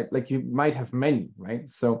render thread, like you might have many, right?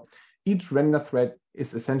 So each render thread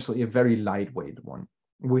is essentially a very lightweight one,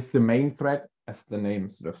 with the main thread, as the name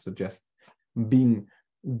sort of suggests, being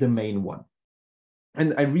the main one.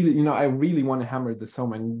 And I really, you know, I really want to hammer this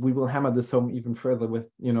home, and we will hammer this home even further with,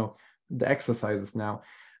 you know, the exercises now.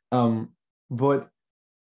 But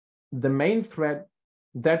the main thread,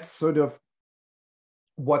 that's sort of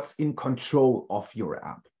what's in control of your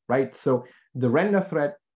app, right? So the render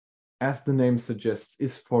thread, as the name suggests,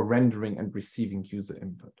 is for rendering and receiving user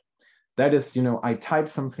input. That is, you know, I type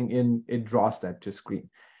something in, it draws that to screen.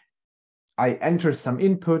 I enter some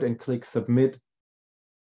input and click submit,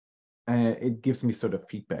 and it gives me sort of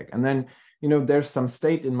feedback. And then, you know, there's some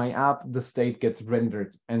state in my app, the state gets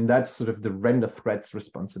rendered, and that's sort of the render thread's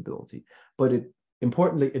responsibility. But it,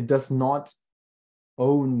 importantly, it does not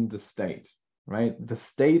own the state, right? The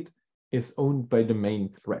state is owned by the main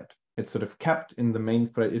thread. It's sort of kept in the main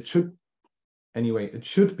thread. It should, anyway, it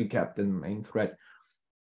should be kept in the main thread,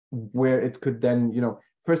 where it could then, you know,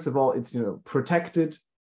 first of all, it's, you know, protected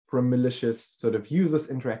from malicious sort of users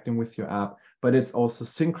interacting with your app, but it's also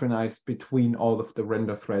synchronized between all of the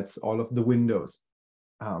render threads, all of the windows.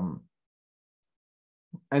 And,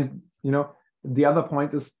 you know, the other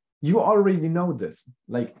point is, you already know this.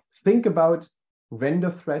 Like, think about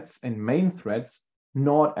render threads and main threads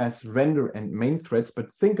not as render and main threads,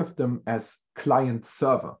 but think of them as client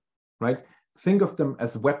server, right? Think of them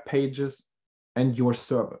as web pages and your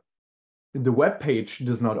server. The web page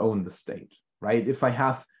does not own the state, right? If I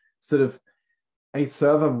have sort of a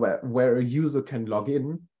server where a user can log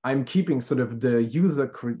in, I'm keeping sort of the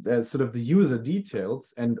user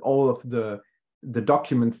details and all of the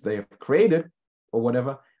documents they have created or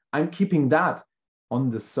whatever. I'm keeping that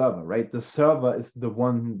on the server, right? The server is the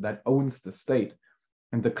one that owns the state,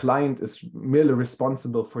 and the client is merely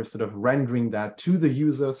responsible for sort of rendering that to the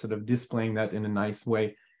user, sort of displaying that in a nice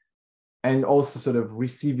way, and also sort of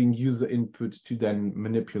receiving user input to then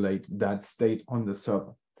manipulate that state on the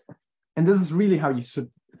server. And this is really how you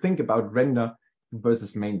should think about render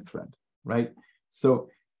versus main thread, right? So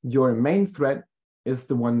your main thread is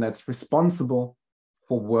the one that's responsible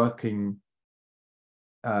for working.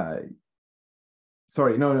 The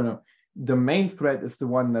main thread is the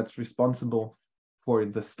one that's responsible for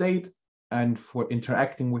the state and for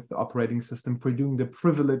interacting with the operating system, for doing the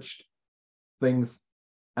privileged things,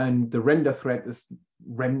 and the render thread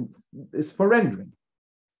is for rendering.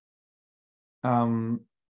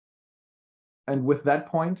 And with that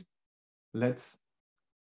point, let's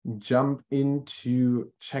jump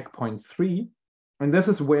into checkpoint 3. And this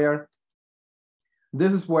is where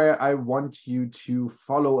I want you to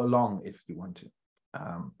follow along if you want to.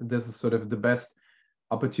 This is sort of the best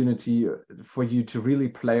opportunity for you to really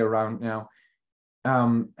play around now.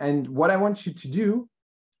 And what I want you to do,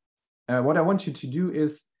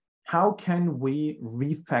 is, how can we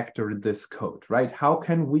refactor this code, right? How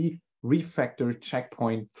can we refactor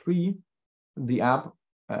checkpoint 3, the app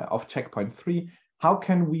of checkpoint 3? How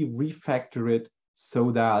can we refactor it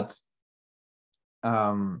so that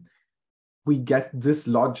we get this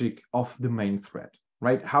logic of the main thread,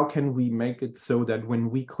 right? How can we make it so that when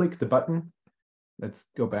we click the button, let's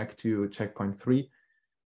go back to checkpoint 3.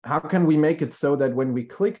 How can we make it so that when we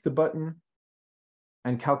click the button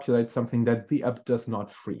and calculate something, that the app does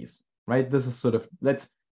not freeze, right? This is sort of, this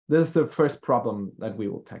is the first problem that we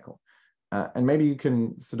will tackle. And maybe you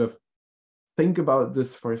can sort of think about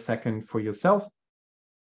this for a second for yourself.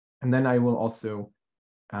 And then I will also,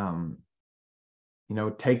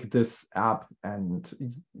 take this app and,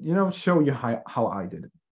 show you how I did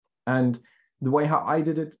it. And the way how I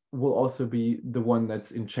did it will also be the one that's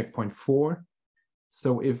in checkpoint 4.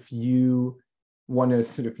 So if you want to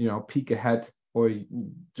sort of, peek ahead, or you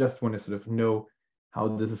just want to sort of know how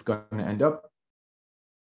this is going to end up,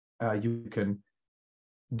 you can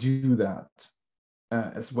do that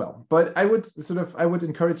as well. But I would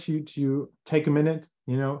encourage you to take a minute,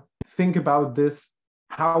 think about this.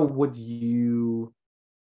 How would you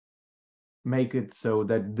make it so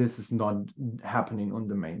that this is not happening on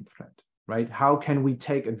the main thread, right? How can we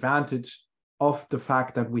take advantage of the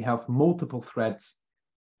fact that we have multiple threads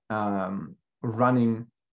running?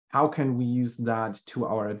 How can we use that to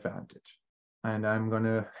our advantage? And I'm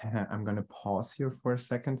gonna pause here for a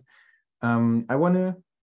second. I wanna,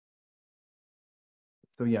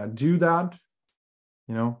 so yeah, do that,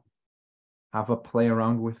 you know, have a play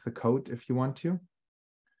around with the code if you want to.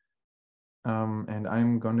 And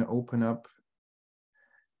I'm gonna open up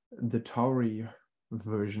the Tauri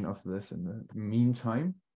version of this in the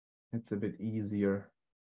meantime. It's a bit easier,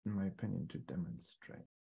 in my opinion, to demonstrate.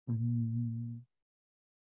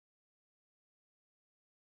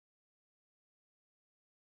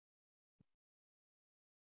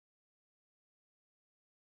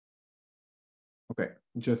 Okay,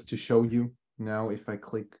 just to show you now, if I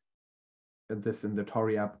click at this in the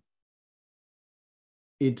Tauri app,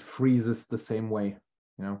 it freezes the same way.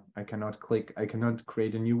 You know, I cannot click, I cannot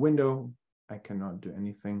create a new window, I cannot do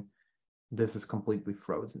anything. This is completely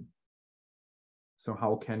frozen. So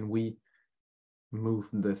how can we move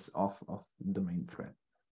this off of the main thread?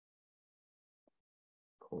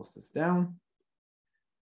 Close this down.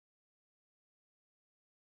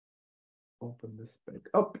 Open this back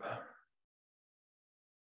up.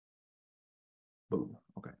 Boom.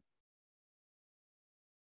 Okay.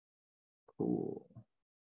 Cool.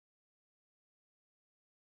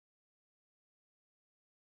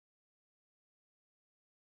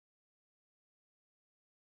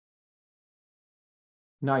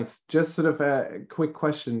 Nice. Just sort of a quick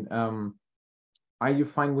question. Are you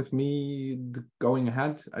fine with me going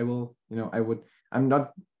ahead? I will, you know, I'm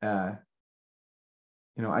not, you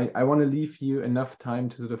know, I want to leave you enough time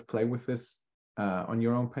to sort of play with this on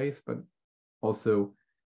your own pace, but also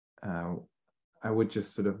I would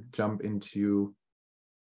just sort of jump into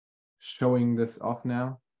showing this off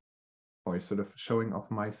now, or sort of showing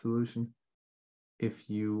off my solution. If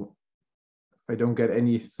I don't get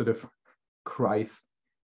any sort of cries,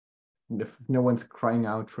 if no one's crying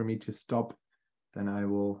out for me to stop, then I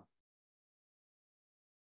will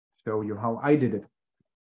show you how I did it.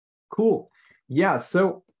 Cool. Yeah,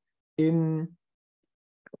 so in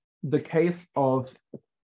the case of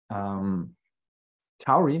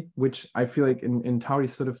Tauri, which I feel like in Tauri,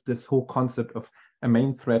 sort of this whole concept of a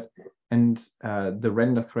main thread and the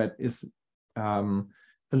render thread is a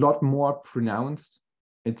lot more pronounced.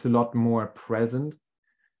 It's a lot more present.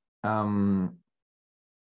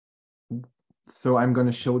 So I'm going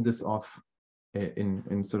to show this off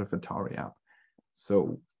in sort of a Tauri app.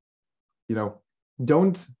 So, you know,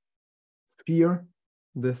 don't fear,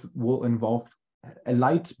 this will involve a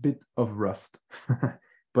light bit of rust,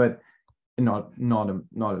 but not a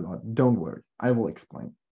lot. Don't worry, I will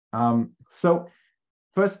explain. So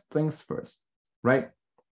first things first, right?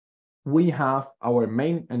 We have our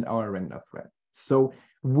main and our render thread. So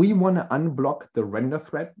we want to unblock the render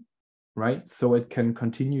thread, right? So it can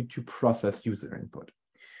continue to process user input.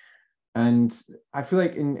 And I feel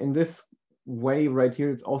like in this way right here,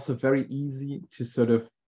 it's also very easy to sort of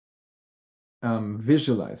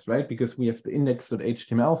visualize, right? Because we have the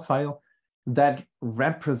index.html file that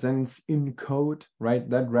represents in code, right?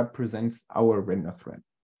 That represents our render thread.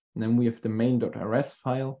 And then we have the main.rs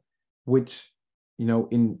file, which, you know,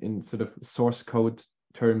 in sort of source code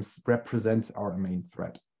terms represents our main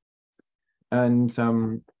thread. And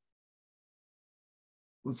so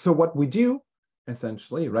what we do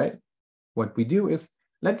essentially, right? What we do is,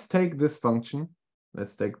 let's take this function,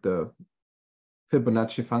 let's take the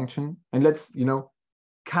Fibonacci function, and let's, you know,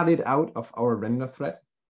 cut it out of our render thread,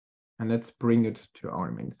 and let's bring it to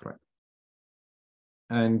our main thread.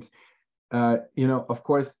 And, you know, of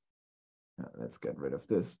course, let's get rid of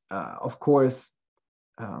this. Of course,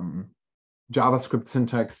 JavaScript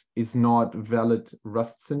syntax is not valid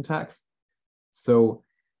Rust syntax. So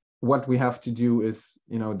what we have to do is,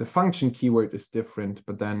 you know, the function keyword is different,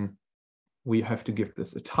 but then we have to give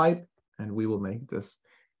this a type, and we will make this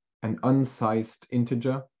an unsized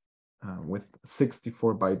integer with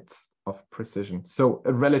 64 bytes of precision. So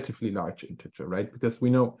a relatively large integer, right? Because we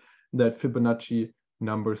know that Fibonacci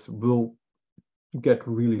numbers will get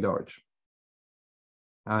really large.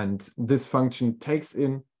 And this function takes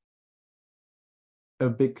in a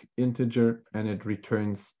big integer and it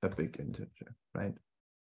returns a big integer, right?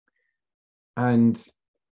 And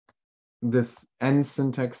this end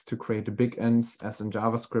syntax to create a big ends as in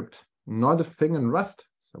JavaScript, not a thing in Rust.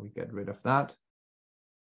 So we get rid of that.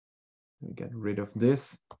 We get rid of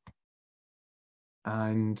this.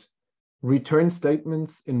 And return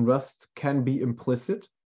statements in Rust can be implicit.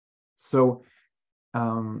 So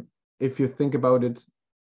if you think about it,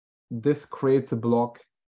 this creates a block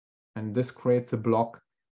and this creates a block.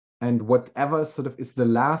 And whatever sort of is the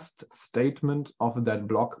last statement of that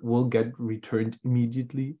block will get returned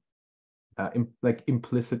immediately, like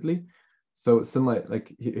implicitly. So similar,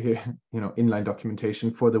 like here, inline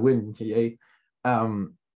documentation for the win, yay.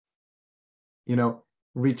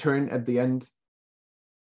 Return at the end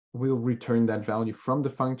will return that value from the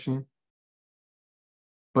function.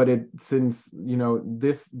 But since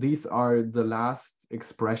these are the last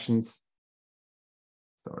expressions.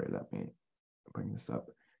 Sorry, let me bring this up.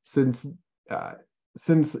 Since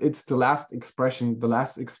it's the last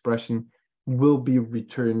expression will be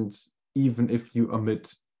returned even if you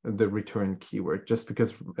omit the return keyword, just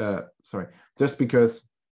because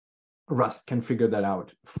Rust can figure that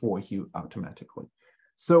out for you automatically.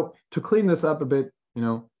 So to clean this up a bit,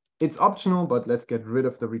 it's optional, but let's get rid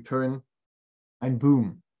of the return, and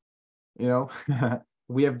boom,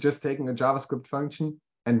 we have just taken a JavaScript function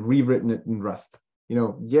and rewritten it in Rust.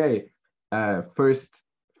 Yay!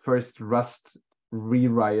 First Rust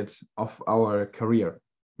rewrite of our career.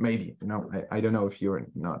 Maybe, I don't know if you're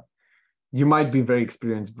not. You might be very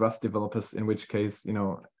experienced Rust developers, in which case,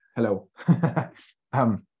 hello.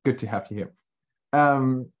 Good to have you here.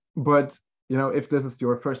 But if this is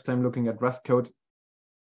your first time looking at Rust code,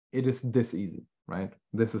 it is this easy, right?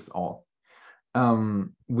 This is all.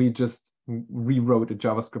 We just rewrote a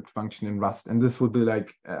JavaScript function in Rust, and this would be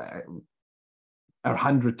like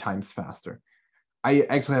 100 times faster. I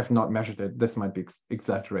actually have not measured it. This might be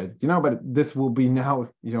exaggerated, but this will be now,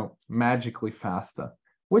 magically faster,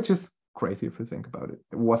 which is crazy if you think about it.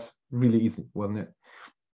 It was really easy, wasn't it?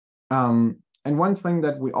 And one thing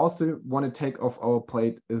that we also want to take off our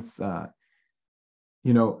plate is,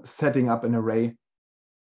 setting up an array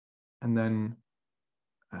and then,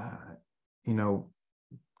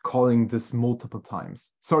 calling this multiple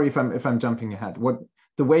times. Sorry if I'm jumping ahead.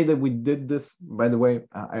 The way that we did this, by the way,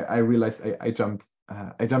 I realized I jumped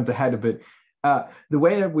ahead a bit. The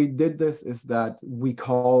way that we did this is that we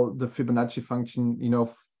call the Fibonacci function,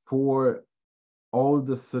 for all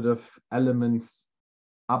the sort of elements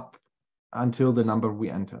up until the number we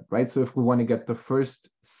entered, right? So if we want to get the first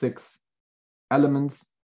 6 elements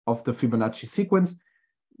of the Fibonacci sequence,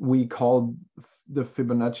 we call the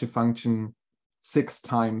Fibonacci function 6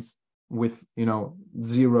 times with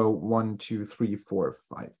 0, 1, 2, 3, 4,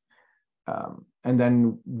 5. And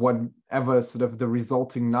then whatever sort of the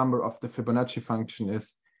resulting number of the Fibonacci function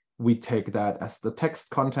is, we take that as the text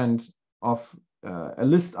content of a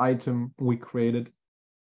list item we created.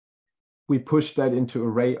 We push that into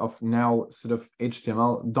array of now sort of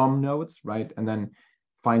HTML DOM nodes, right? And then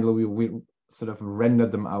finally we sort of render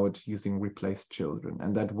them out using replace children,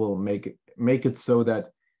 and that will make it so that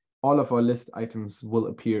all of our list items will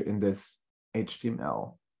appear in this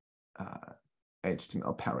HTML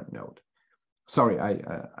parent node. Sorry,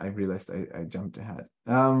 I realized I jumped ahead.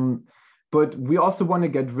 But we also want to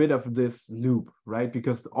get rid of this loop, right?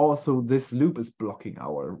 Because also this loop is blocking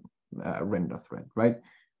our render thread, right?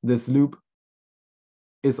 This loop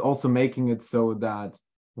is also making it so that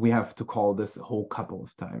we have to call this a whole couple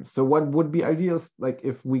of times. So what would be ideal is like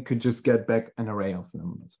if we could just get back an array of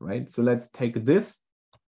numbers, right? So let's take this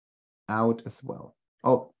out as well.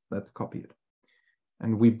 Oh, let's copy it.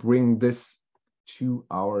 And we bring this to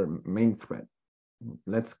our main thread.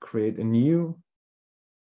 Let's create a new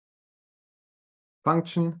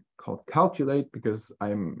function called calculate, because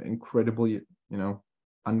I'm incredibly,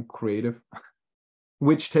 uncreative,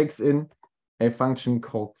 which takes in a function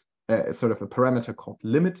called sort of a parameter called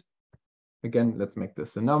limit. Again, let's make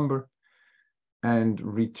this a number, and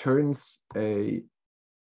returns a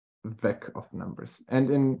vec of numbers.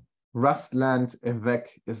 And in Rust land, a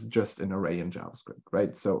vec is just an array in JavaScript,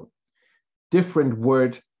 right? So different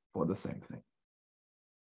word for the same thing.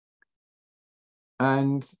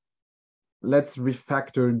 And let's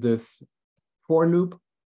refactor this for loop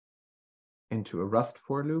into a Rust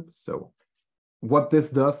for loop. So what this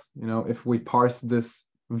does, if we parse this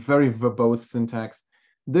very verbose syntax,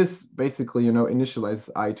 this basically, initializes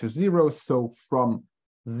I to 0. So from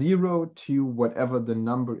 0 to whatever the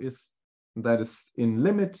number is that is in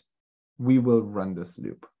limit, we will run this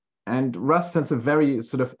loop. And Rust has a very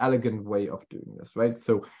sort of elegant way of doing this, right?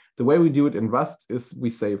 So the way we do it in Rust is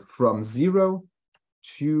we say from 0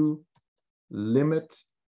 to limit,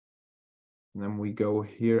 and then we go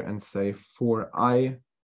here and say for I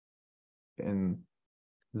in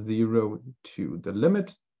 0 to the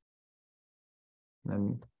limit.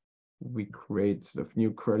 And we create sort of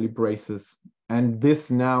new curly braces. And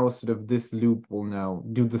this now, sort of this loop will now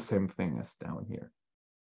do the same thing as down here.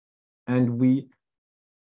 And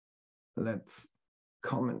let's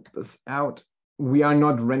comment this out. we are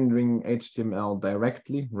not rendering HTML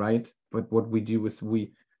directly, right? But what we do is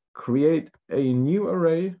we create a new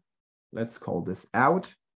array. Let's call this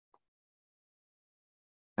out.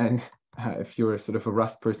 And if you're sort of a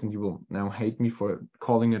Rust person, you will now hate me for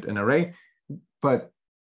calling it an array. But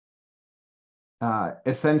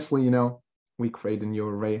essentially, we create a new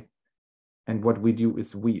array. And what we do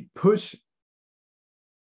is we push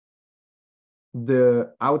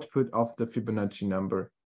the output of the Fibonacci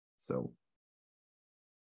number. So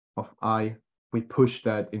of I, we push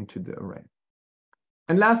that into the array.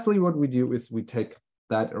 And lastly, what we do is we take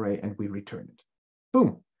that array and we return it.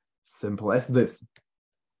 Boom, simple as this.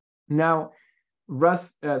 Now,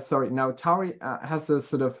 Tauri has a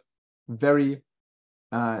sort of very,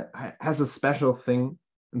 has a special thing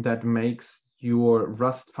that makes your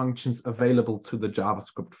Rust functions available to the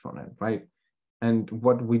JavaScript frontend, right? And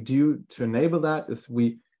what we do to enable that is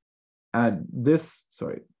we add this,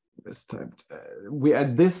 we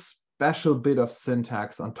add this special bit of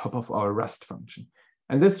syntax on top of our Rust function.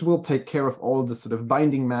 And this will take care of all the sort of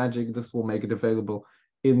binding magic. This will make it available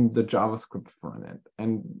in the JavaScript frontend.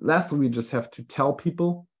 And lastly, we just have to tell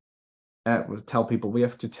people, we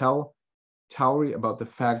have to tell Tauri about the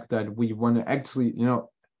fact that we want to actually,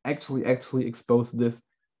 actually expose this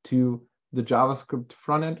to the JavaScript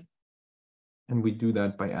frontend. And we do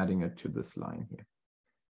that by adding it to this line here.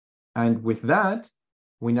 And with that,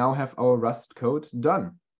 we now have our Rust code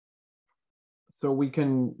done. So we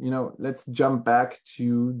can, let's jump back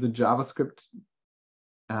to the JavaScript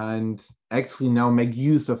and actually now make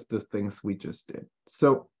use of the things we just did.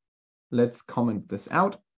 So let's comment this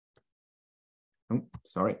out. Oh,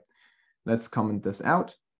 sorry. Let's comment this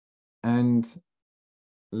out. And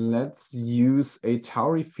let's use a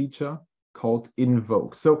Tauri feature called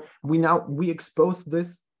invoke. So we expose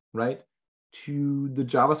this, right, to the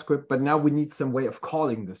JavaScript, but now we need some way of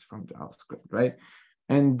calling this from JavaScript, right?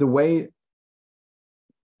 And the way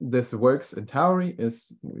this works in Tauri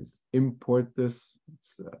is we import this.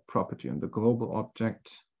 It's a property on the global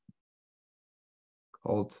object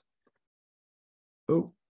called,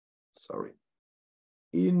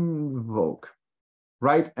 invoke,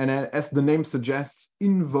 right? And as the name suggests,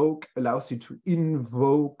 invoke allows you to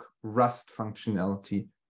invoke Rust functionality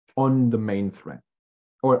on the main thread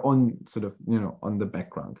or on sort of, on the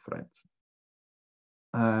background threads.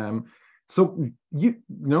 So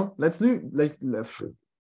let's do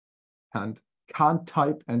can't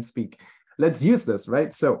type and speak. Let's use this,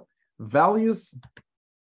 right? So values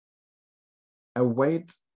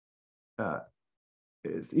await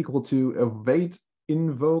is equal to await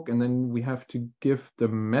invoke, and then we have to give the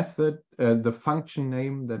method, the function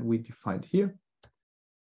name that we defined here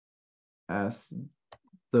as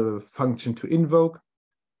the function to invoke.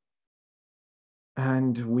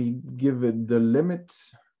 And we give it the limit.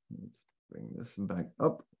 Let's bring this back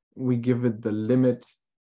up. We give it the limit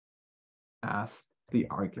as the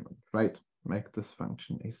argument, right? Make this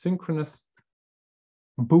function asynchronous.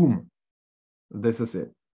 Boom. This is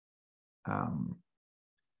it.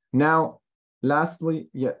 Now, lastly,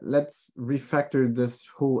 let's refactor this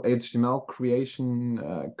whole HTML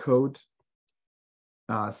creation code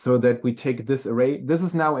so that we take this array. This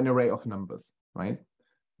is now an array of numbers, right?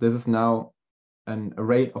 This is now an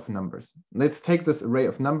array of numbers. Let's take this array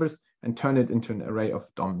of numbers and turn it into an array of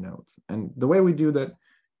DOM nodes. And the way we do that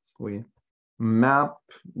is we map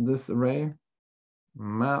this array,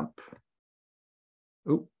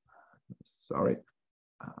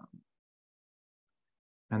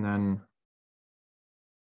 and then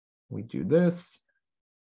we do this,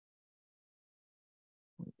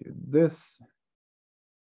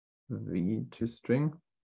 v to string.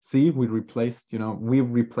 See, we replaced the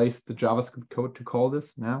JavaScript code to call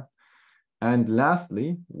this now. And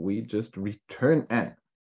lastly, we just return n,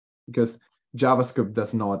 because JavaScript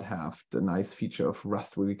does not have the nice feature of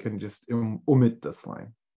Rust where we can just omit this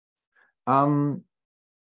line.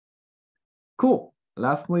 Cool.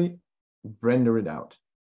 Lastly, render it out.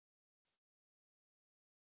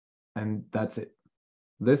 And that's it.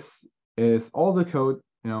 This is all the code,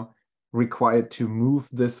 required to move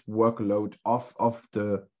this workload off of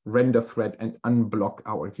the render thread and unblock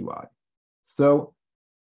our UI. So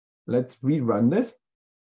let's rerun this.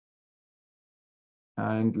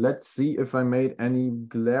 And let's see if I made any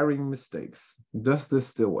glaring mistakes. Does this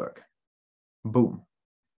still work? Boom.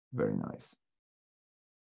 Very nice.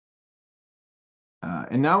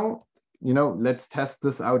 And now, let's test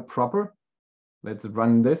this out proper. Let's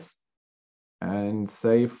run this and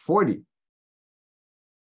say 40.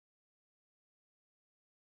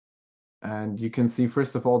 And you can see,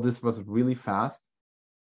 first of all, this was really fast.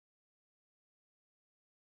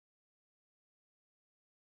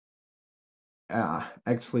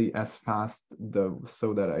 actually as fast though,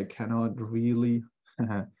 so that I cannot really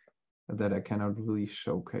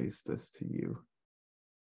showcase this to you.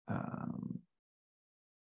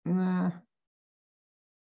 Nah.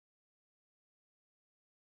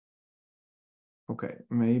 Okay,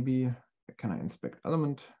 maybe can I inspect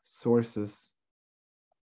element sources?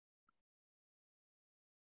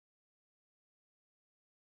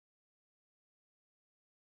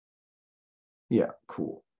 Yeah,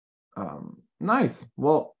 cool. Nice.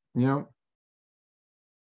 Well, you know,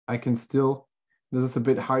 I can still, this is a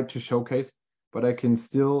bit hard to showcase, but I can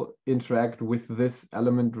still interact with this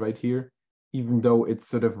element right here, even though it's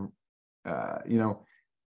sort of, you know,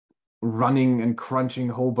 running and crunching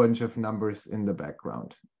a whole bunch of numbers in the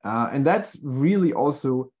background. And that's really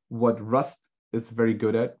also what Rust is very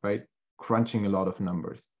good at, right? Crunching a lot of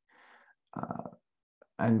numbers.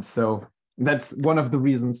 And so that's one of the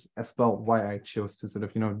reasons as well why I chose to sort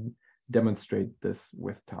of, you know, demonstrate this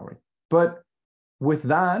with Tauri. But with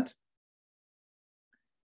that,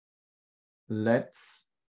 let's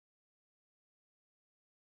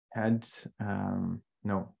head,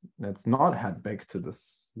 no, let's not head back to the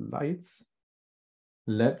slides.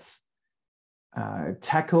 Let's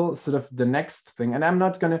tackle sort of the next thing. And I'm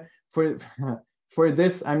not gonna, for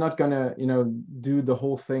this, I'm not gonna, you know, do the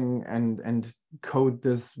whole thing and code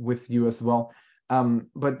this with you as well.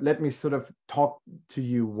 But let me sort of talk to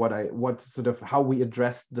you what sort of how we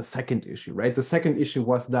addressed the second issue, right? The second issue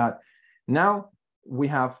was that now we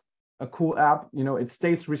have a cool app, you know, it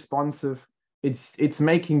stays responsive. It's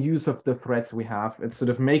making use of the threads we have. It's sort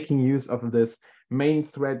of making use of this main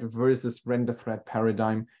thread versus render thread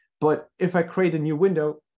paradigm. But if I create a new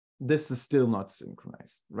window, this is still not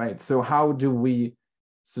synchronized, right? So how do we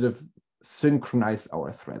sort of synchronize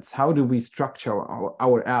our threads? How do we structure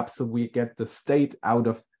our app so we get the state out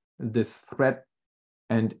of this thread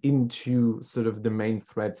and into sort of the main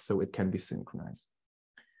thread so it can be synchronized?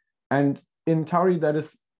 And in Tauri, that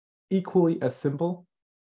is equally as simple.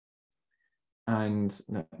 And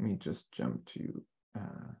let me just jump to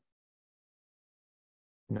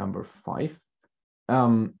number 5.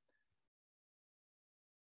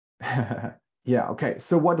 Yeah, okay.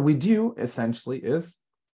 So what we do essentially is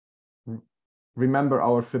remember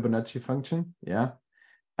our Fibonacci function. Yeah.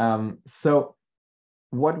 So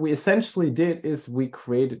what we essentially did is we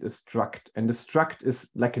created a struct, and the struct is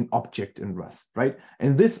like an object in Rust, right?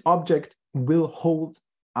 And this object will hold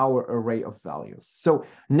our array of values. So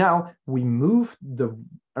now we moved the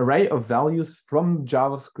array of values from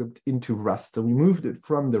JavaScript into Rust. So we moved it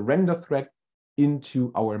from the render thread into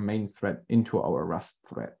our main thread, into our Rust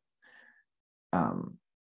thread.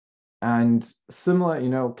 And similar, you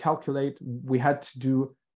know, calculate, we had to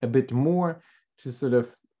do a bit more to sort of,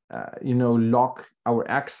 you know, lock our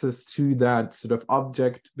access to that sort of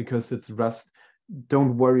object because it's Rust.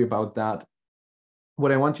 Don't worry about that.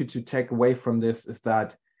 What I want you to take away from this is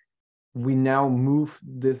that we now move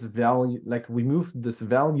this value, like we move this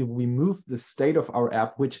value, we move the state of our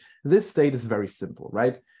app, which this state is very simple,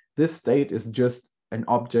 right? This state is just an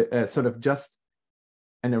object, sort of just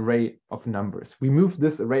an array of numbers. We move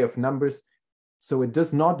this array of numbers so it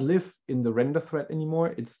does not live in the render thread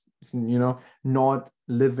anymore. It's, you know, not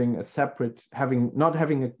living a separate, not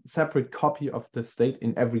having a separate copy of the state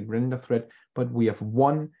in every render thread, but we have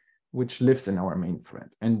one which lives in our main thread.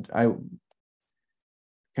 And I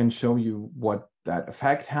can show you what that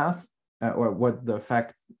effect has, or what the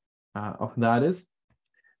effect of that is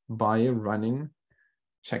by running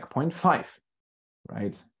checkpoint 5,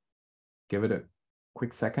 right? Give it a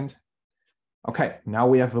quick second. Okay, now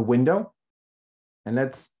we have a window, and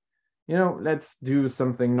let's do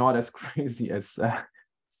something not as crazy as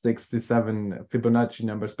 67 Fibonacci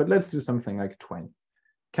numbers, but let's do something like 20.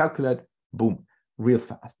 Calculate, boom, real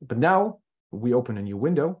fast. But now we open a new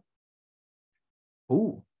window.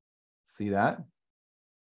 Ooh, see that?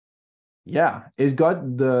 Yeah, it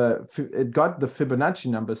got the Fibonacci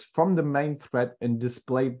numbers from the main thread and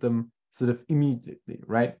displayed them sort of immediately,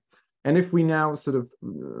 right? And if we now sort of,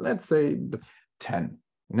 let's say 10,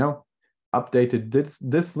 you know, updated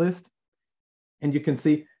this list, and you can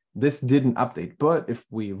see this didn't update, but if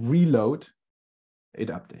we reload, it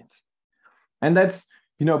updates. And that's,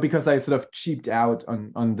 you know, because I sort of cheaped out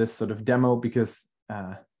on this sort of demo because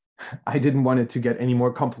I didn't want it to get any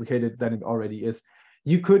more complicated than it already is.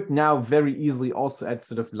 You could now very easily also add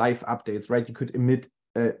sort of live updates, right? You could emit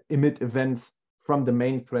events from the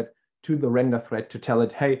main thread to the render thread to tell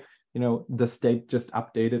it, hey, you know, the state just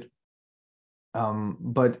updated.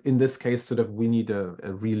 But in this case, sort of, we need a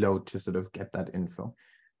reload to sort of get that info.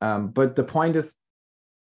 But the point is,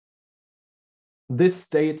 this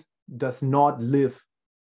state does not live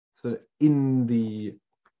so in the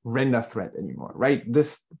render thread anymore, right?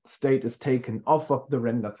 This state is taken off of the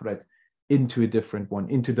render thread into a different one,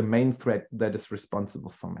 into the main thread that is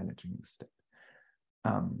responsible for managing the state.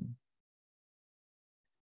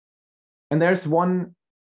 And there's one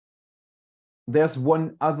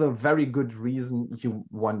other very good reason you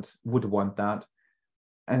would want that,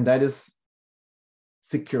 and that is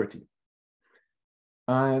security.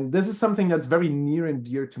 And this is something that's very near and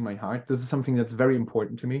dear to my heart. This is something that's very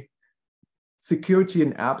important to me. Security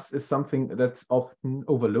in apps is something that's often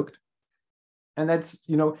overlooked. And that's,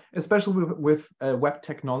 especially with web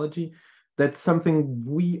technology, that's something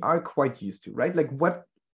we are quite used to, right? Like web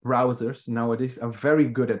browsers nowadays are very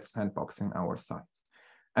good at sandboxing our sites.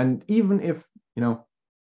 And even if,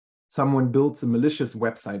 someone builds a malicious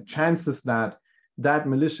website, chances that that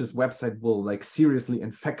malicious website will like seriously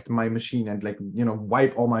infect my machine and like,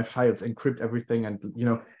 wipe all my files, encrypt everything, and,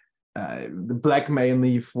 blackmail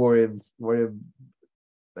me for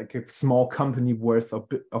like a small company worth of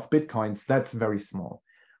Bitcoins. That's very small.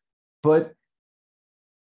 But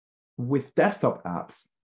with desktop apps,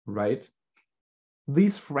 right,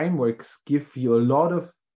 these frameworks give you a lot of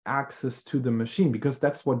access to the machine because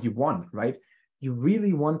that's what you want, right? You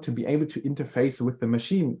really want to be able to interface with the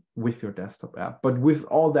machine with your desktop app. But with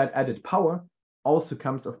all that added power also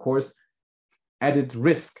comes, of course, added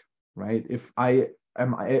risk, right? If I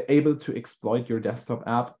am able to exploit your desktop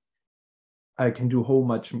app, I can do a whole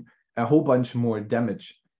bunch more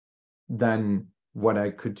damage than what I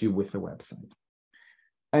could do with the website.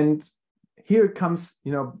 And here comes,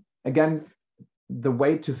 again, the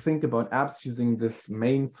way to think about apps using this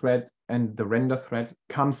main thread and the render thread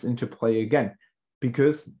comes into play again,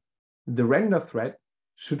 because the render thread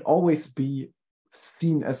should always be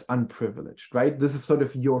seen as unprivileged, right? This is sort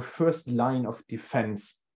of your first line of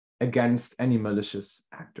defense against any malicious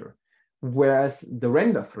actor. Whereas the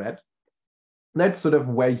render thread, that's sort of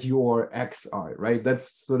where your eggs are, right?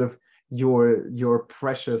 That's sort of your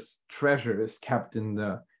precious treasure is kept in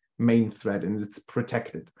the main thread and it's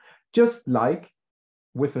protected. Just like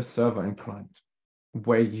with a server and client,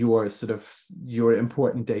 where your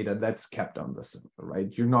important data that's kept on the server, right?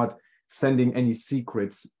 You're not sending any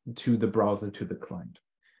secrets to the browser, to the client.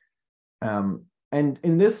 And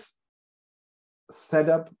in this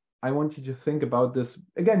setup, I want you to think about this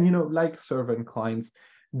again, like server and clients,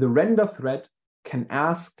 the render thread can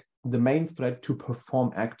ask the main thread to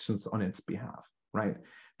perform actions on its behalf, right?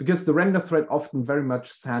 Because the render thread often very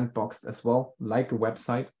much sandboxed as well, like a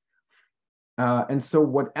website. And so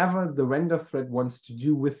whatever the render thread wants to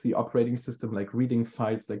do with the operating system, like reading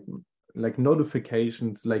files, like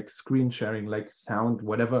notifications, like screen sharing, like sound,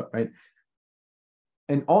 whatever, right?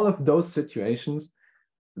 In all of those situations,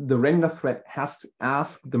 the render thread has to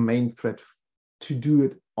ask the main thread to do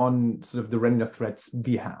it on sort of the render thread's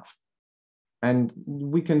behalf. And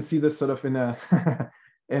we can see this sort of in a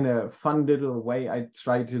in a fun little way. I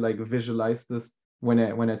try to like visualize this when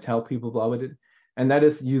I tell people about it. And that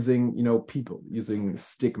is using, people, using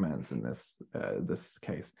stickmans in this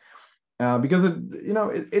case, because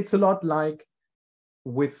it's a lot like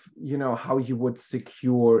with, how you would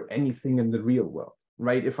secure anything in the real world,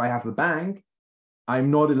 right? If I have a bank,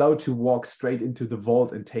 I'm not allowed to walk straight into the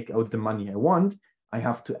vault and take out the money I want. I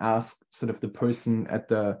have to ask sort of the person at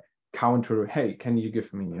the counter, hey, can you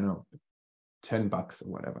give me, $10 or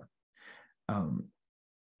whatever.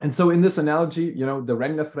 And so in this analogy, the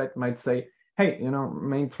render thread might say, hey,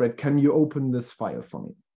 main thread, can you open this file for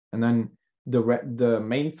me? And then the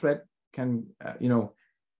main thread can,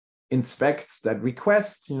 inspects that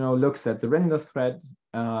request, looks at the render thread,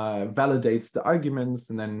 validates the arguments,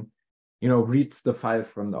 and then, reads the file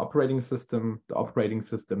from the operating system. The operating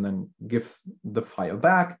system then gives the file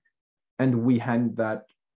back, and we hand that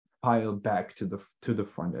file back to the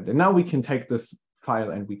front end. And now we can take this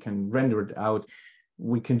file and we can render it out.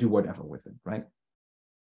 We can do whatever with it, right?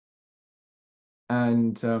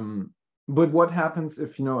 And but what happens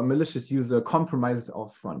if a malicious user compromises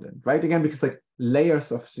our front end, right? Again, because like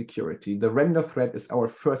layers of security, the render thread is our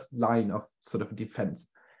first line of sort of defense.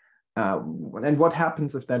 And what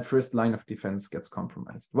happens if that first line of defense gets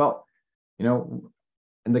compromised? Well,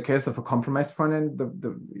 in the case of a compromised front end,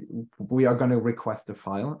 we are going to request a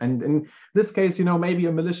file. And in this case, maybe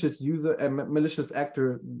a malicious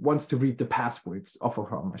actor wants to read the passwords of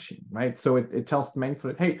our machine, right? So it tells the main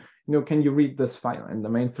thread, hey, can you read this file? And the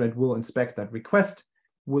main thread will inspect that request,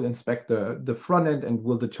 will inspect the front end, and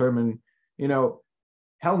will determine,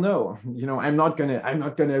 hell no, I'm not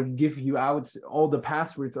gonna give you out all the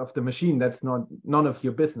passwords of the machine. That's none of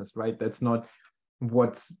your business, right? That's not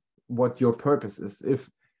what your purpose is.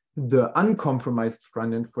 the uncompromised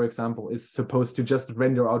front end, for example, is supposed to just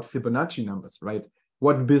render out Fibonacci numbers, right?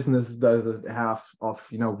 What business does it have of,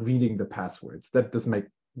 you know, reading the passwords? That does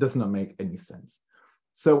not make any sense.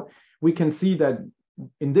 So we can see that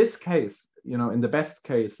in this case, you know, in the best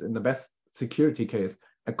case, in the best security case,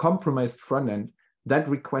 a compromised front end, that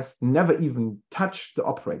request never even touched the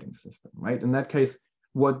operating system, right? In that case,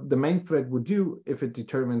 what the main thread would do if it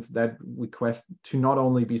determines that request to not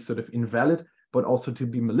only be sort of invalid, but also to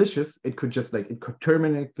be malicious, it could just like, it could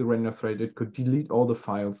terminate the render thread, it could delete all the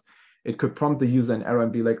files, it could prompt the user an error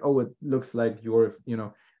and be like, oh, it looks like your, you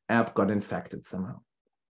know, app got infected somehow.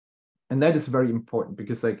 And that is very important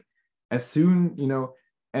because like, as soon, you know,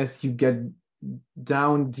 as you get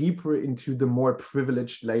down deeper into the more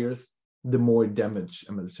privileged layers, the more damage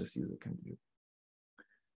a malicious user can do.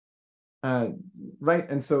 Right,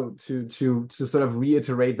 and so to sort of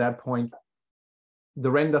reiterate that point,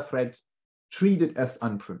 the render thread, treat it as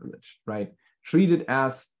unprivileged, right? Treat it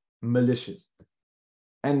as malicious.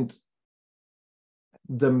 And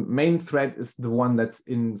the main thread is the one that's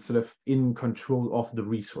in sort of in control of the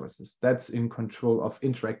resources. That's in control of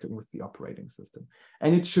interacting with the operating system.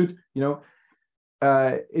 And it should, you know,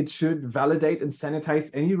 it should validate and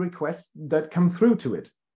sanitize any requests that come through to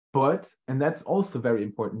it. But, and that's also very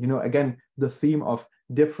important, you know, again, the theme of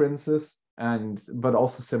differences but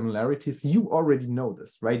also similarities, you already know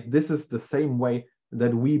this, right? This is the same way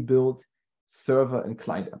that we build server and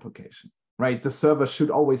client application, right? The server should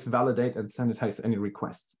always validate and sanitize any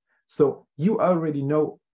requests. So you already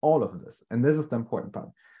know all of this, and this is the important part.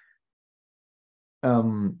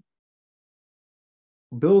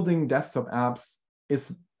 Building desktop apps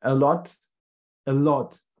is a lot,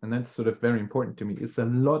 and that's sort of very important to me. It's a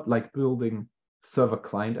lot like building server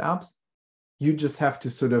client apps. You just have to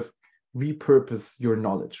sort of repurpose your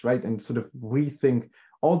knowledge, right? And sort of rethink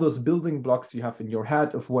all those building blocks you have in your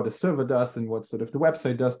head of what a server does and what sort of the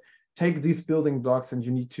website does. Take these building blocks and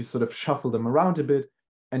you need to sort of shuffle them around a bit,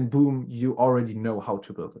 and boom, you already know how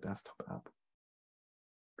to build a desktop app.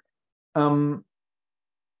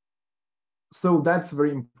 So that's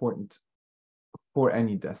very important for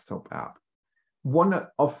any desktop app. One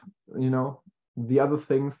of, you know, the other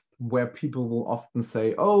things where people will often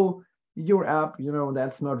say, oh, your app, you know,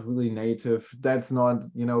 that's not really native. That's not,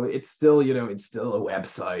 you know, it's still, you know, it's still a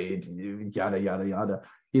website, yada, yada, yada,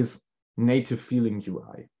 is native feeling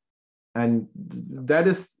UI. And that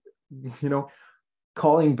is, you know,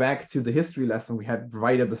 calling back to the history lesson we had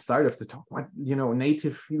right at the start of the talk. What, you know,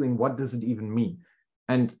 native feeling, what does it even mean?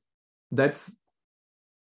 And that's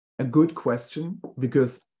a good question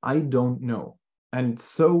because I don't know. And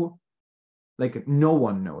so, like, no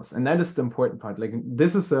one knows. And that is the important part. Like,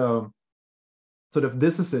 this is a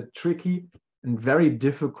tricky and very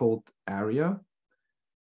difficult area.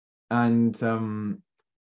 And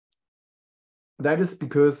that is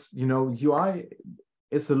because, you know, UI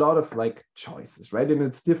is a lot of like choices, right? And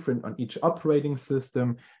it's different on each operating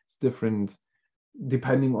system. It's different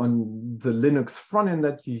depending on the Linux front end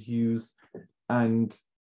that you use. And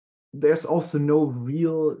there's also no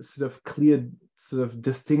real sort of clear sort of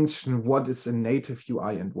distinction what is a native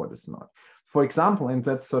UI and what is not. For example, and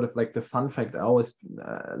that's sort of like the fun fact I always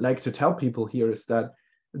like to tell people here, is that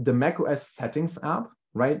the macOS settings app,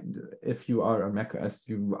 right? If you are a macOS,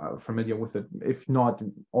 you are familiar with it. If not,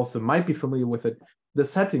 also might be familiar with it. The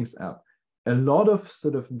settings app, a lot of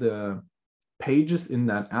sort of the pages in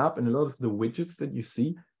that app and a lot of the widgets that you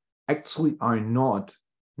see actually are not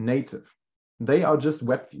native. They are just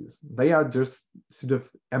web views. They are just sort of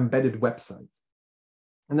embedded websites.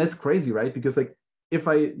 And that's crazy, right? Because like, if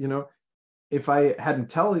I hadn't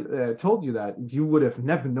told you that, you would have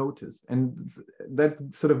never noticed. And that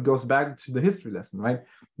sort of goes back to the history lesson, right?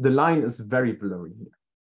 The line is very blurry here.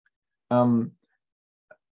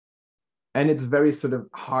 And it's very sort of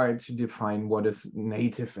hard to define what is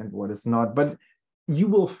native and what is not, but you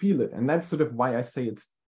will feel it. And that's sort of why I say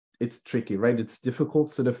it's tricky, right? It's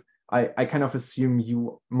difficult. Sort of, I kind of assume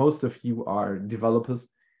most of you are developers,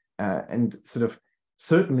 and sort of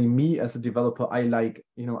certainly me as a developer, I like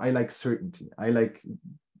certainty. I like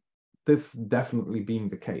this definitely being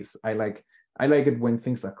the case. I like it when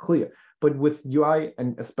things are clear. But with UI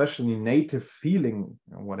and especially native feeling,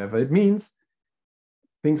 whatever it means,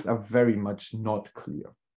 things are very much not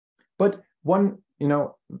clear. But one,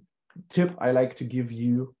 tip I like to give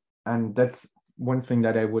you, and that's one thing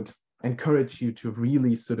that I would encourage you to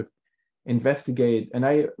really sort of investigate. And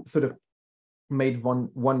I sort of made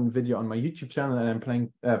one video on my YouTube channel, and I'm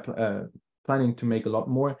planning to make a lot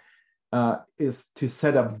more, is to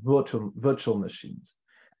set up virtual machines.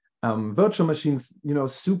 Virtual machines,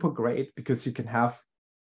 super great because you can have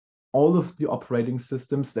all of the operating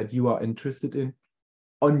systems that you are interested in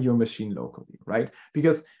on your machine locally, right?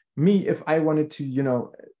 Because me, if I wanted to, you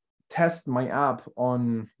know, test my app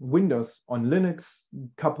on Windows, on Linux,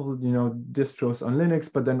 couple, you know, distros on Linux,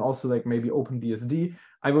 but then also like maybe OpenBSD,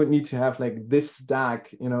 I would need to have like this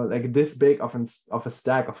stack, you know, like this big of a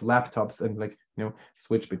stack of laptops and like, you know,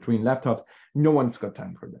 switch between laptops. No one's got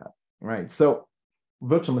time for that, right? So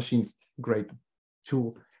virtual machines, great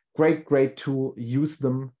tool, great tool, use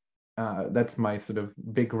them. That's my sort of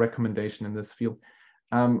big recommendation in this field.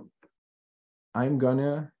 I'm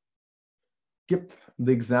gonna skip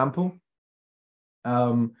the example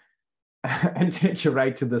and take you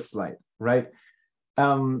right to this slide, right?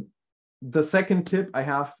 The second tip I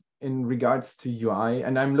have in regards to UI,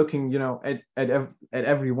 and I'm looking, you know, at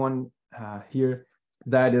everyone here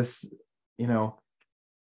that is, you know,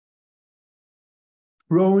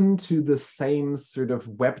 prone to the same sort of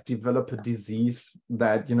web developer disease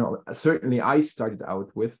that, you know, certainly I started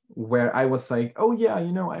out with, where I was like, oh yeah,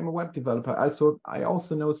 you know, I'm a web developer. I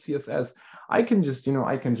also know CSS. I can just, you know,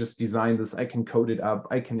 I can just design this. I can code it up.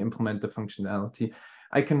 I can implement the functionality.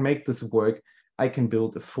 I can make this work. I can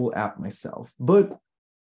build a full app myself. But,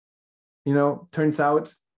 you know, turns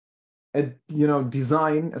out, you know,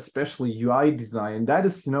 design, especially UI design, that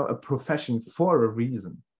is, you know, a profession for a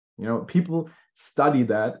reason. You know, people study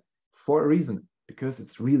that for a reason, because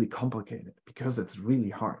it's really complicated, because it's really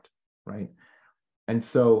hard, right? And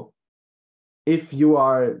so if you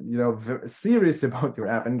are, you know, serious about your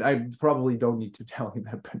app, and I probably don't need to tell you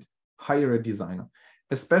that, but hire a designer,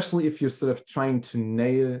 especially if you're sort of trying to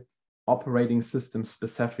nail operating system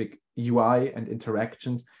specific UI and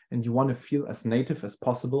interactions, and you want to feel as native as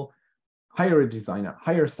possible, hire a designer,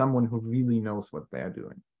 hire someone who really knows what they're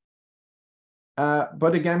doing.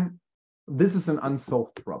 But again, this is an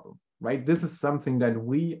unsolved problem, right? This is something that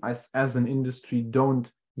we as an industry don't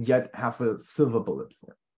yet have a silver bullet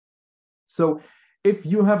for. So if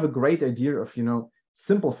you have a great idea of, you know,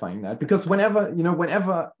 simplifying that, because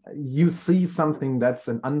whenever you see something that's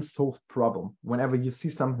an unsolved problem, whenever you see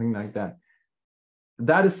something like that,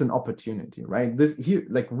 that is an opportunity, right? This here,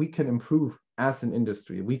 like, we can improve as an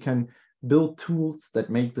industry. We can build tools that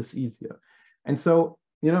make this easier. And so,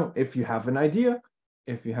 you know, if you have an idea,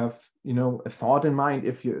 if you have, you know, a thought in mind,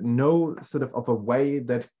 if you know sort of a way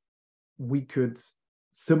that we could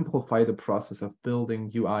simplify the process of building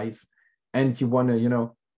UIs, and you want to, you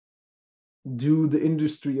know, do the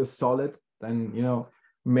industry a solid, then, you know,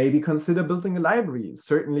 maybe consider building a library.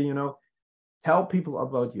 Certainly, you know, tell people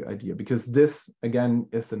about your idea, because this, again,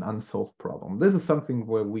 is an unsolved problem. This is something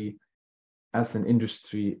where we, as an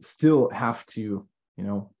industry, still have to, you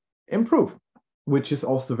know, improve, which is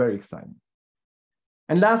also very exciting.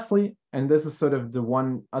 And lastly, and this is sort of the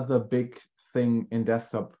one other big thing in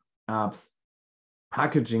desktop apps,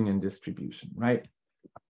 packaging and distribution, right?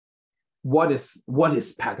 What is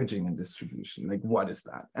packaging and distribution? Like, what is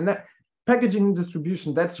that? And that packaging and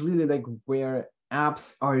distribution, that's really like where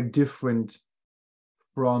apps are different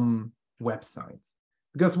from websites,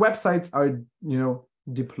 because websites are, you know,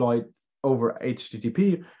 deployed over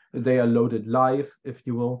HTTP. They are loaded live, if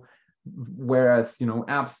you will, whereas, you know,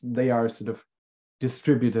 apps, they are sort of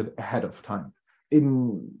distributed ahead of time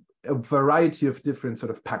in a variety of different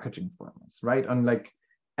sort of packaging formats, right? Unlike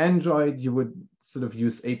Android, you would sort of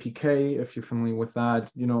use APK, if you're familiar with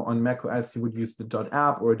that. You know, on macOS, you would use the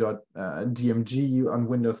 .app or .dmg. On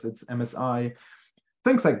Windows, it's MSI,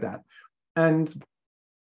 things like that. And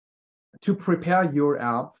to prepare your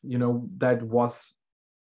app, you know, that was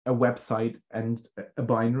a website and a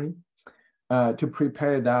binary, to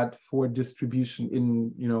prepare that for distribution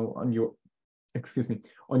in, you know, on your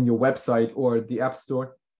website or the App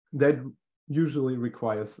Store, that usually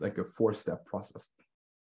requires like a 4-step process.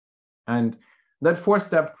 And that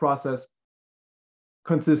 4-step process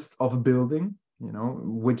consists of building, you know,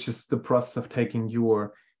 which is the process of taking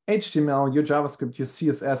your HTML, your JavaScript, your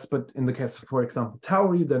CSS, but in the case of, for example,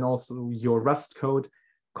 Tauri, then also your Rust code,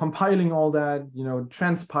 compiling all that, you know,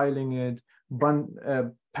 transpiling it,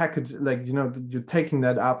 package, like, you know, you're taking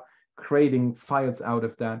that up, creating files out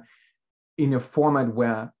of that in a format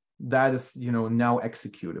where that is, you know, now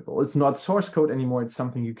executable. It's not source code anymore. It's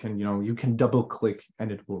something you can, you know, you can double click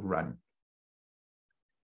and it will run.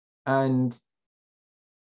 And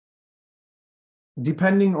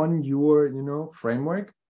depending on your, you know,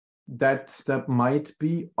 framework, that step might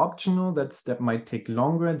be optional, that step might take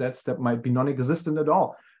longer, that step might be non-existent at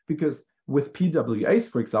all. Because with PWAs,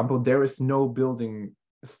 for example, there is no building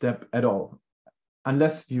step at all,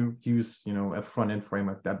 unless you use, you know, a front-end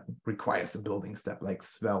framework that requires a building step like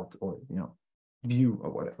Svelte or, you know, Vue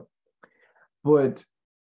or whatever. But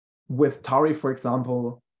with Tauri, for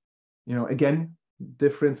example, again,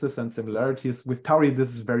 differences and similarities. With Tauri, this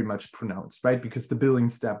is very much pronounced, right? Because the building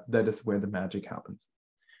step, that is where the magic happens.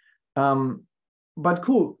 But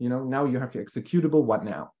cool, now you have your executable. What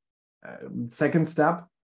now? Second step,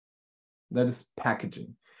 that is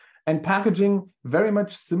packaging. And packaging, very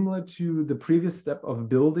much similar to the previous step of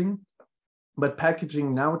building, but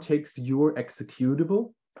packaging now takes your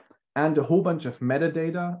executable and a whole bunch of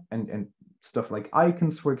metadata and stuff like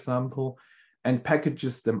icons, for example, and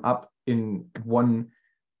packages them up in one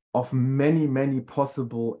of many, many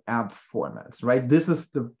possible app formats, right? This is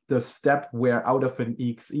the step where out of an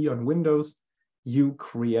exe on Windows, you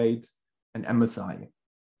create an MSI.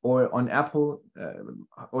 Or on Apple,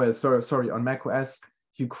 on macOS,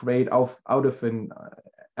 you create out of an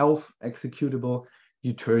ELF executable,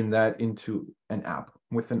 you turn that into an app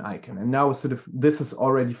with an icon. And now this is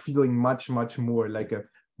already feeling much, much more like a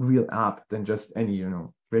real app than just any,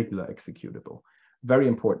 regular executable. Very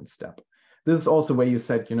important step. This is also where you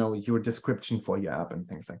set, your description for your app and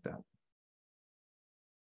things like that.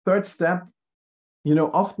 Third step,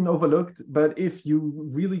 often overlooked, but if you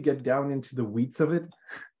really get down into the weeds of it,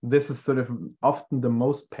 this is often the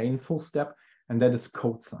most painful step, and that is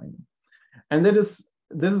code signing. And this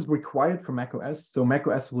is required for macOS. So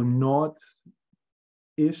macOS will not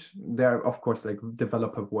there are, of course, like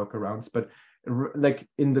developer workarounds, but like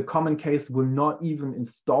in the common case, will not even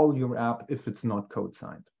install your app if it's not code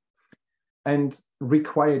signed. And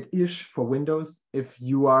required-ish for Windows, if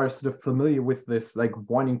you are familiar with this like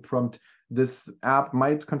warning prompt, this app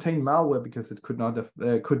might contain malware because it could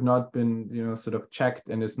not been checked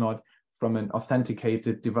and is not from an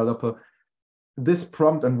authenticated developer. This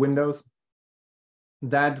prompt on Windows,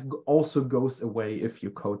 that also goes away if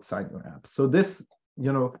you code sign your app. So this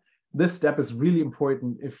step is really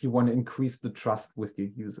important if you want to increase the trust with your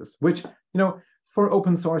users, which for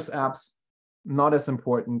open source apps, not as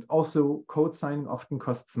important. Also, code signing often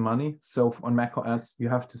costs money. So on macOS, you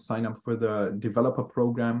have to sign up for the developer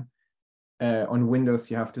program. On Windows,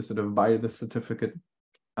 you have to buy the certificate.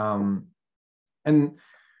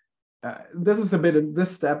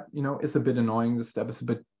 This step, is a bit annoying. This step is a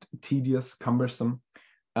bit tedious, cumbersome.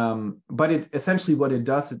 But essentially what it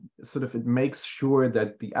does, it makes sure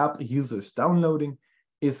that the app users downloading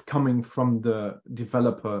is coming from the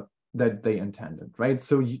developer that they intended, right?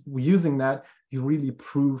 So using that, you really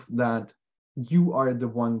prove that you are the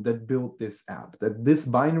one that built this app, that this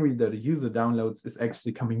binary that a user downloads is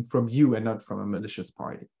actually coming from you and not from a malicious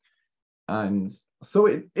party. And so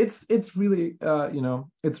it's really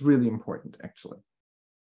it's really important actually.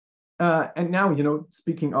 And now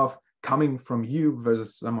speaking of coming from you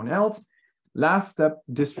versus someone else, last step,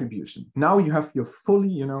 distribution. Now you have your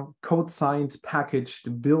fully code signed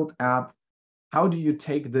packaged built app. How do you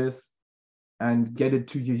take this and get it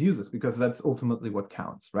to your users? Because that's ultimately what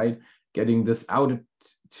counts, right? Getting this out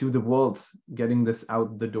to the world, getting this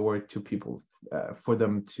out the door to people for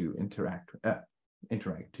them to interact,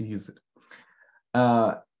 to use it.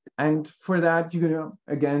 And for that,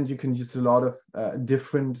 you can use a lot of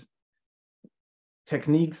different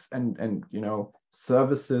techniques and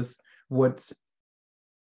services. What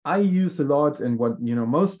I use a lot and what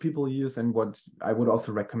most people use and what I would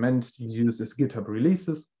also recommend to use is GitHub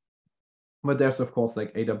releases. But there's of course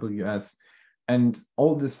like AWS and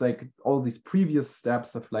all these previous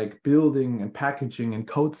steps of like building and packaging and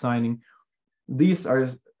code signing. These are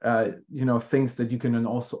things that you can then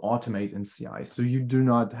also automate in CI. So you do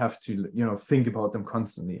not have to think about them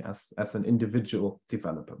constantly as an individual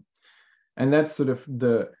developer. And that's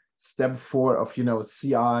the step 4 of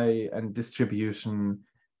CI and distribution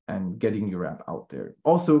and getting your app out there.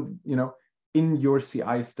 Also, in your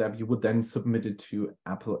CI step, you would then submit it to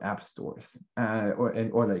Apple app stores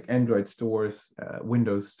or like Android stores,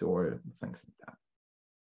 Windows Store, things like that.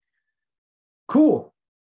 Cool.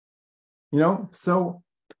 So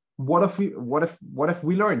what have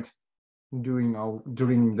we learned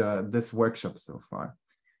during this workshop so far?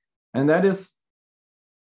 And that is,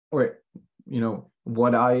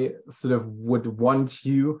 what I would want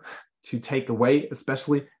you to take away,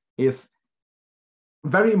 especially, is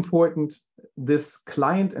very important, this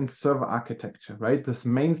client and server architecture, right? This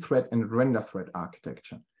main thread and render thread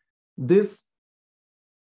architecture. This,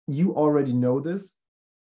 you already know this,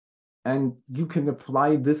 and you can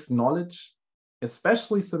apply this knowledge,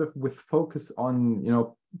 especially with focus on,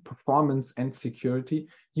 performance and security.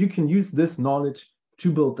 You can use this knowledge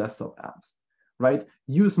to build desktop apps, right?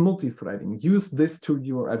 Use multi-threading, use this to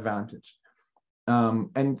your advantage.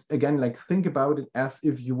 And again, think about it as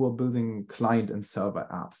if you were building client and server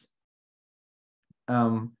apps.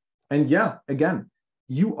 And yeah, again,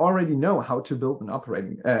 you already know how to build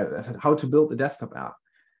how to build a desktop app.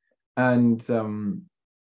 And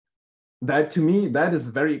that, to me, that is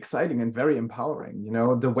very exciting and very empowering. You know,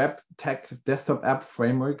 the web tech desktop app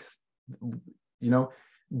frameworks, you know,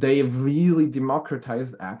 they really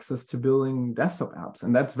democratize access to building desktop apps,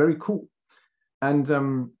 and that's very cool. And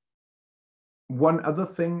one other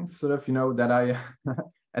thing, sort of, you know, that I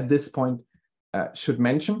at this point should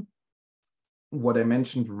mention, what I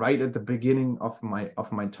mentioned right at the beginning of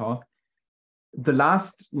my talk, the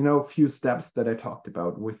last, you know, few steps that I talked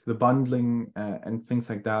about with the bundling and things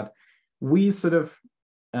like that, we sort of,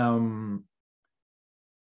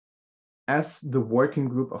 as the working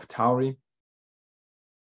group of Tauri,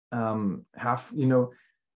 have, you know,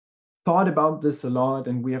 thought about this a lot,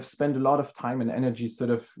 and we have spent a lot of time and energy sort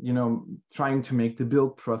of, you know, trying to make the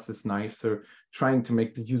build process nicer, trying to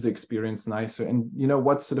make the user experience nicer. And, you know,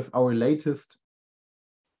 what sort of our latest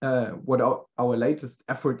our latest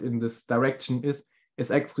effort in this direction is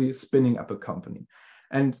actually spinning up a company.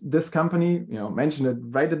 And this company, you know, mentioned it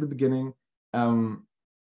right at the beginning,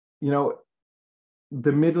 you know,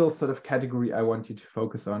 the middle sort of category I want you to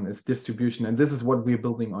focus on is distribution. And this is what we're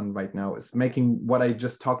building on right now, is making what I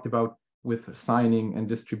just talked about with signing and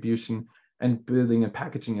distribution and building and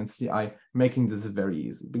packaging and CI, making this very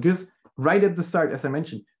easy. Because right at the start, as I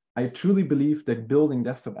mentioned, I truly believe that building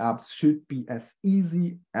desktop apps should be as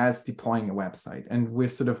easy as deploying a website. And we're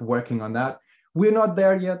sort of working on that. We're not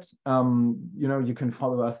there yet. You know, you can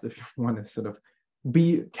follow us if you want to sort of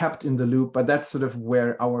be kept in the loop, but that's sort of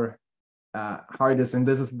where our heart is. And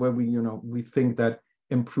this is where we, you know, we think that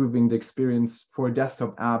improving the experience for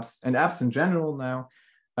desktop apps and apps in general now,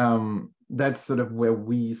 that's sort of where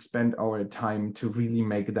we spend our time to really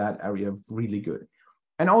make that area really good.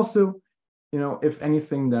 And also, you know, if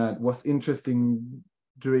anything that was interesting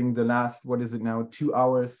during the last, what is it now, 2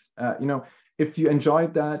 hours, you know, if you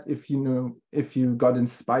enjoyed that, if you know, if you got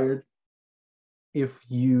inspired, if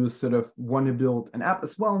you sort of want to build an app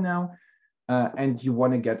as well now, and you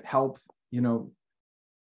want to get help, you know,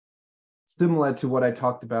 similar to what I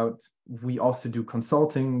talked about, we also do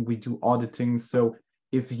consulting, we do auditing. So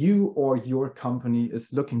if you or your company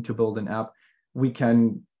is looking to build an app, we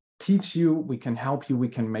can teach you, we can help you, we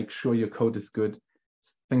can make sure your code is good,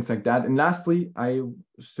 things like that. And lastly, I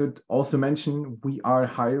should also mention we are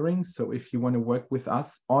hiring. So if you want to work with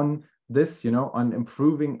us on this, you know, on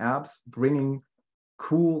improving apps, bringing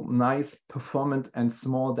cool, nice, performant and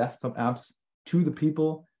small desktop apps to the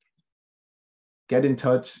people, get in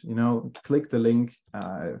touch, you know, click the link,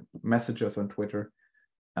 message us on Twitter.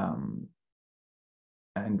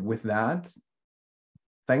 And with that,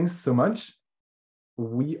 thanks so much.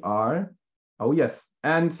 We are, oh yes,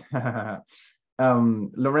 and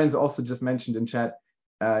Lorenzo also just mentioned in chat,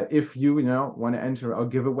 if you, you know, want to enter our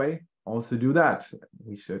giveaway, also do that.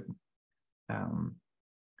 We should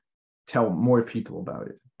tell more people about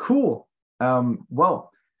it. Cool.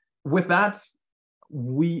 Well, with that,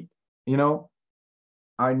 we, you know,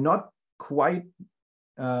 are not quite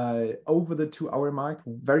over the 2-hour mark,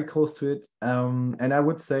 very close to it. And I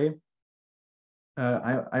would say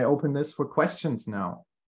I open this for questions now.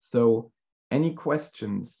 So any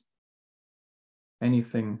questions,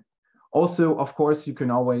 anything? Also, of course, you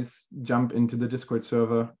can always jump into the Discord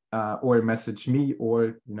server or message me,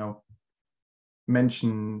 or, you know,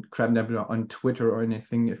 mention CrabNebula on Twitter or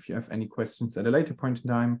anything if you have any questions at a later point in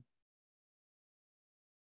time.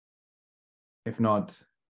 If not,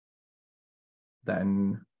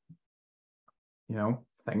 then, you know,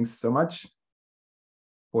 thanks so much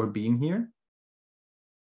for being here.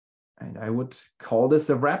 And I would call this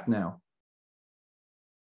a wrap now.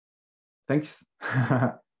 Thanks.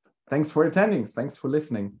 Thanks for attending. Thanks for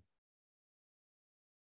listening.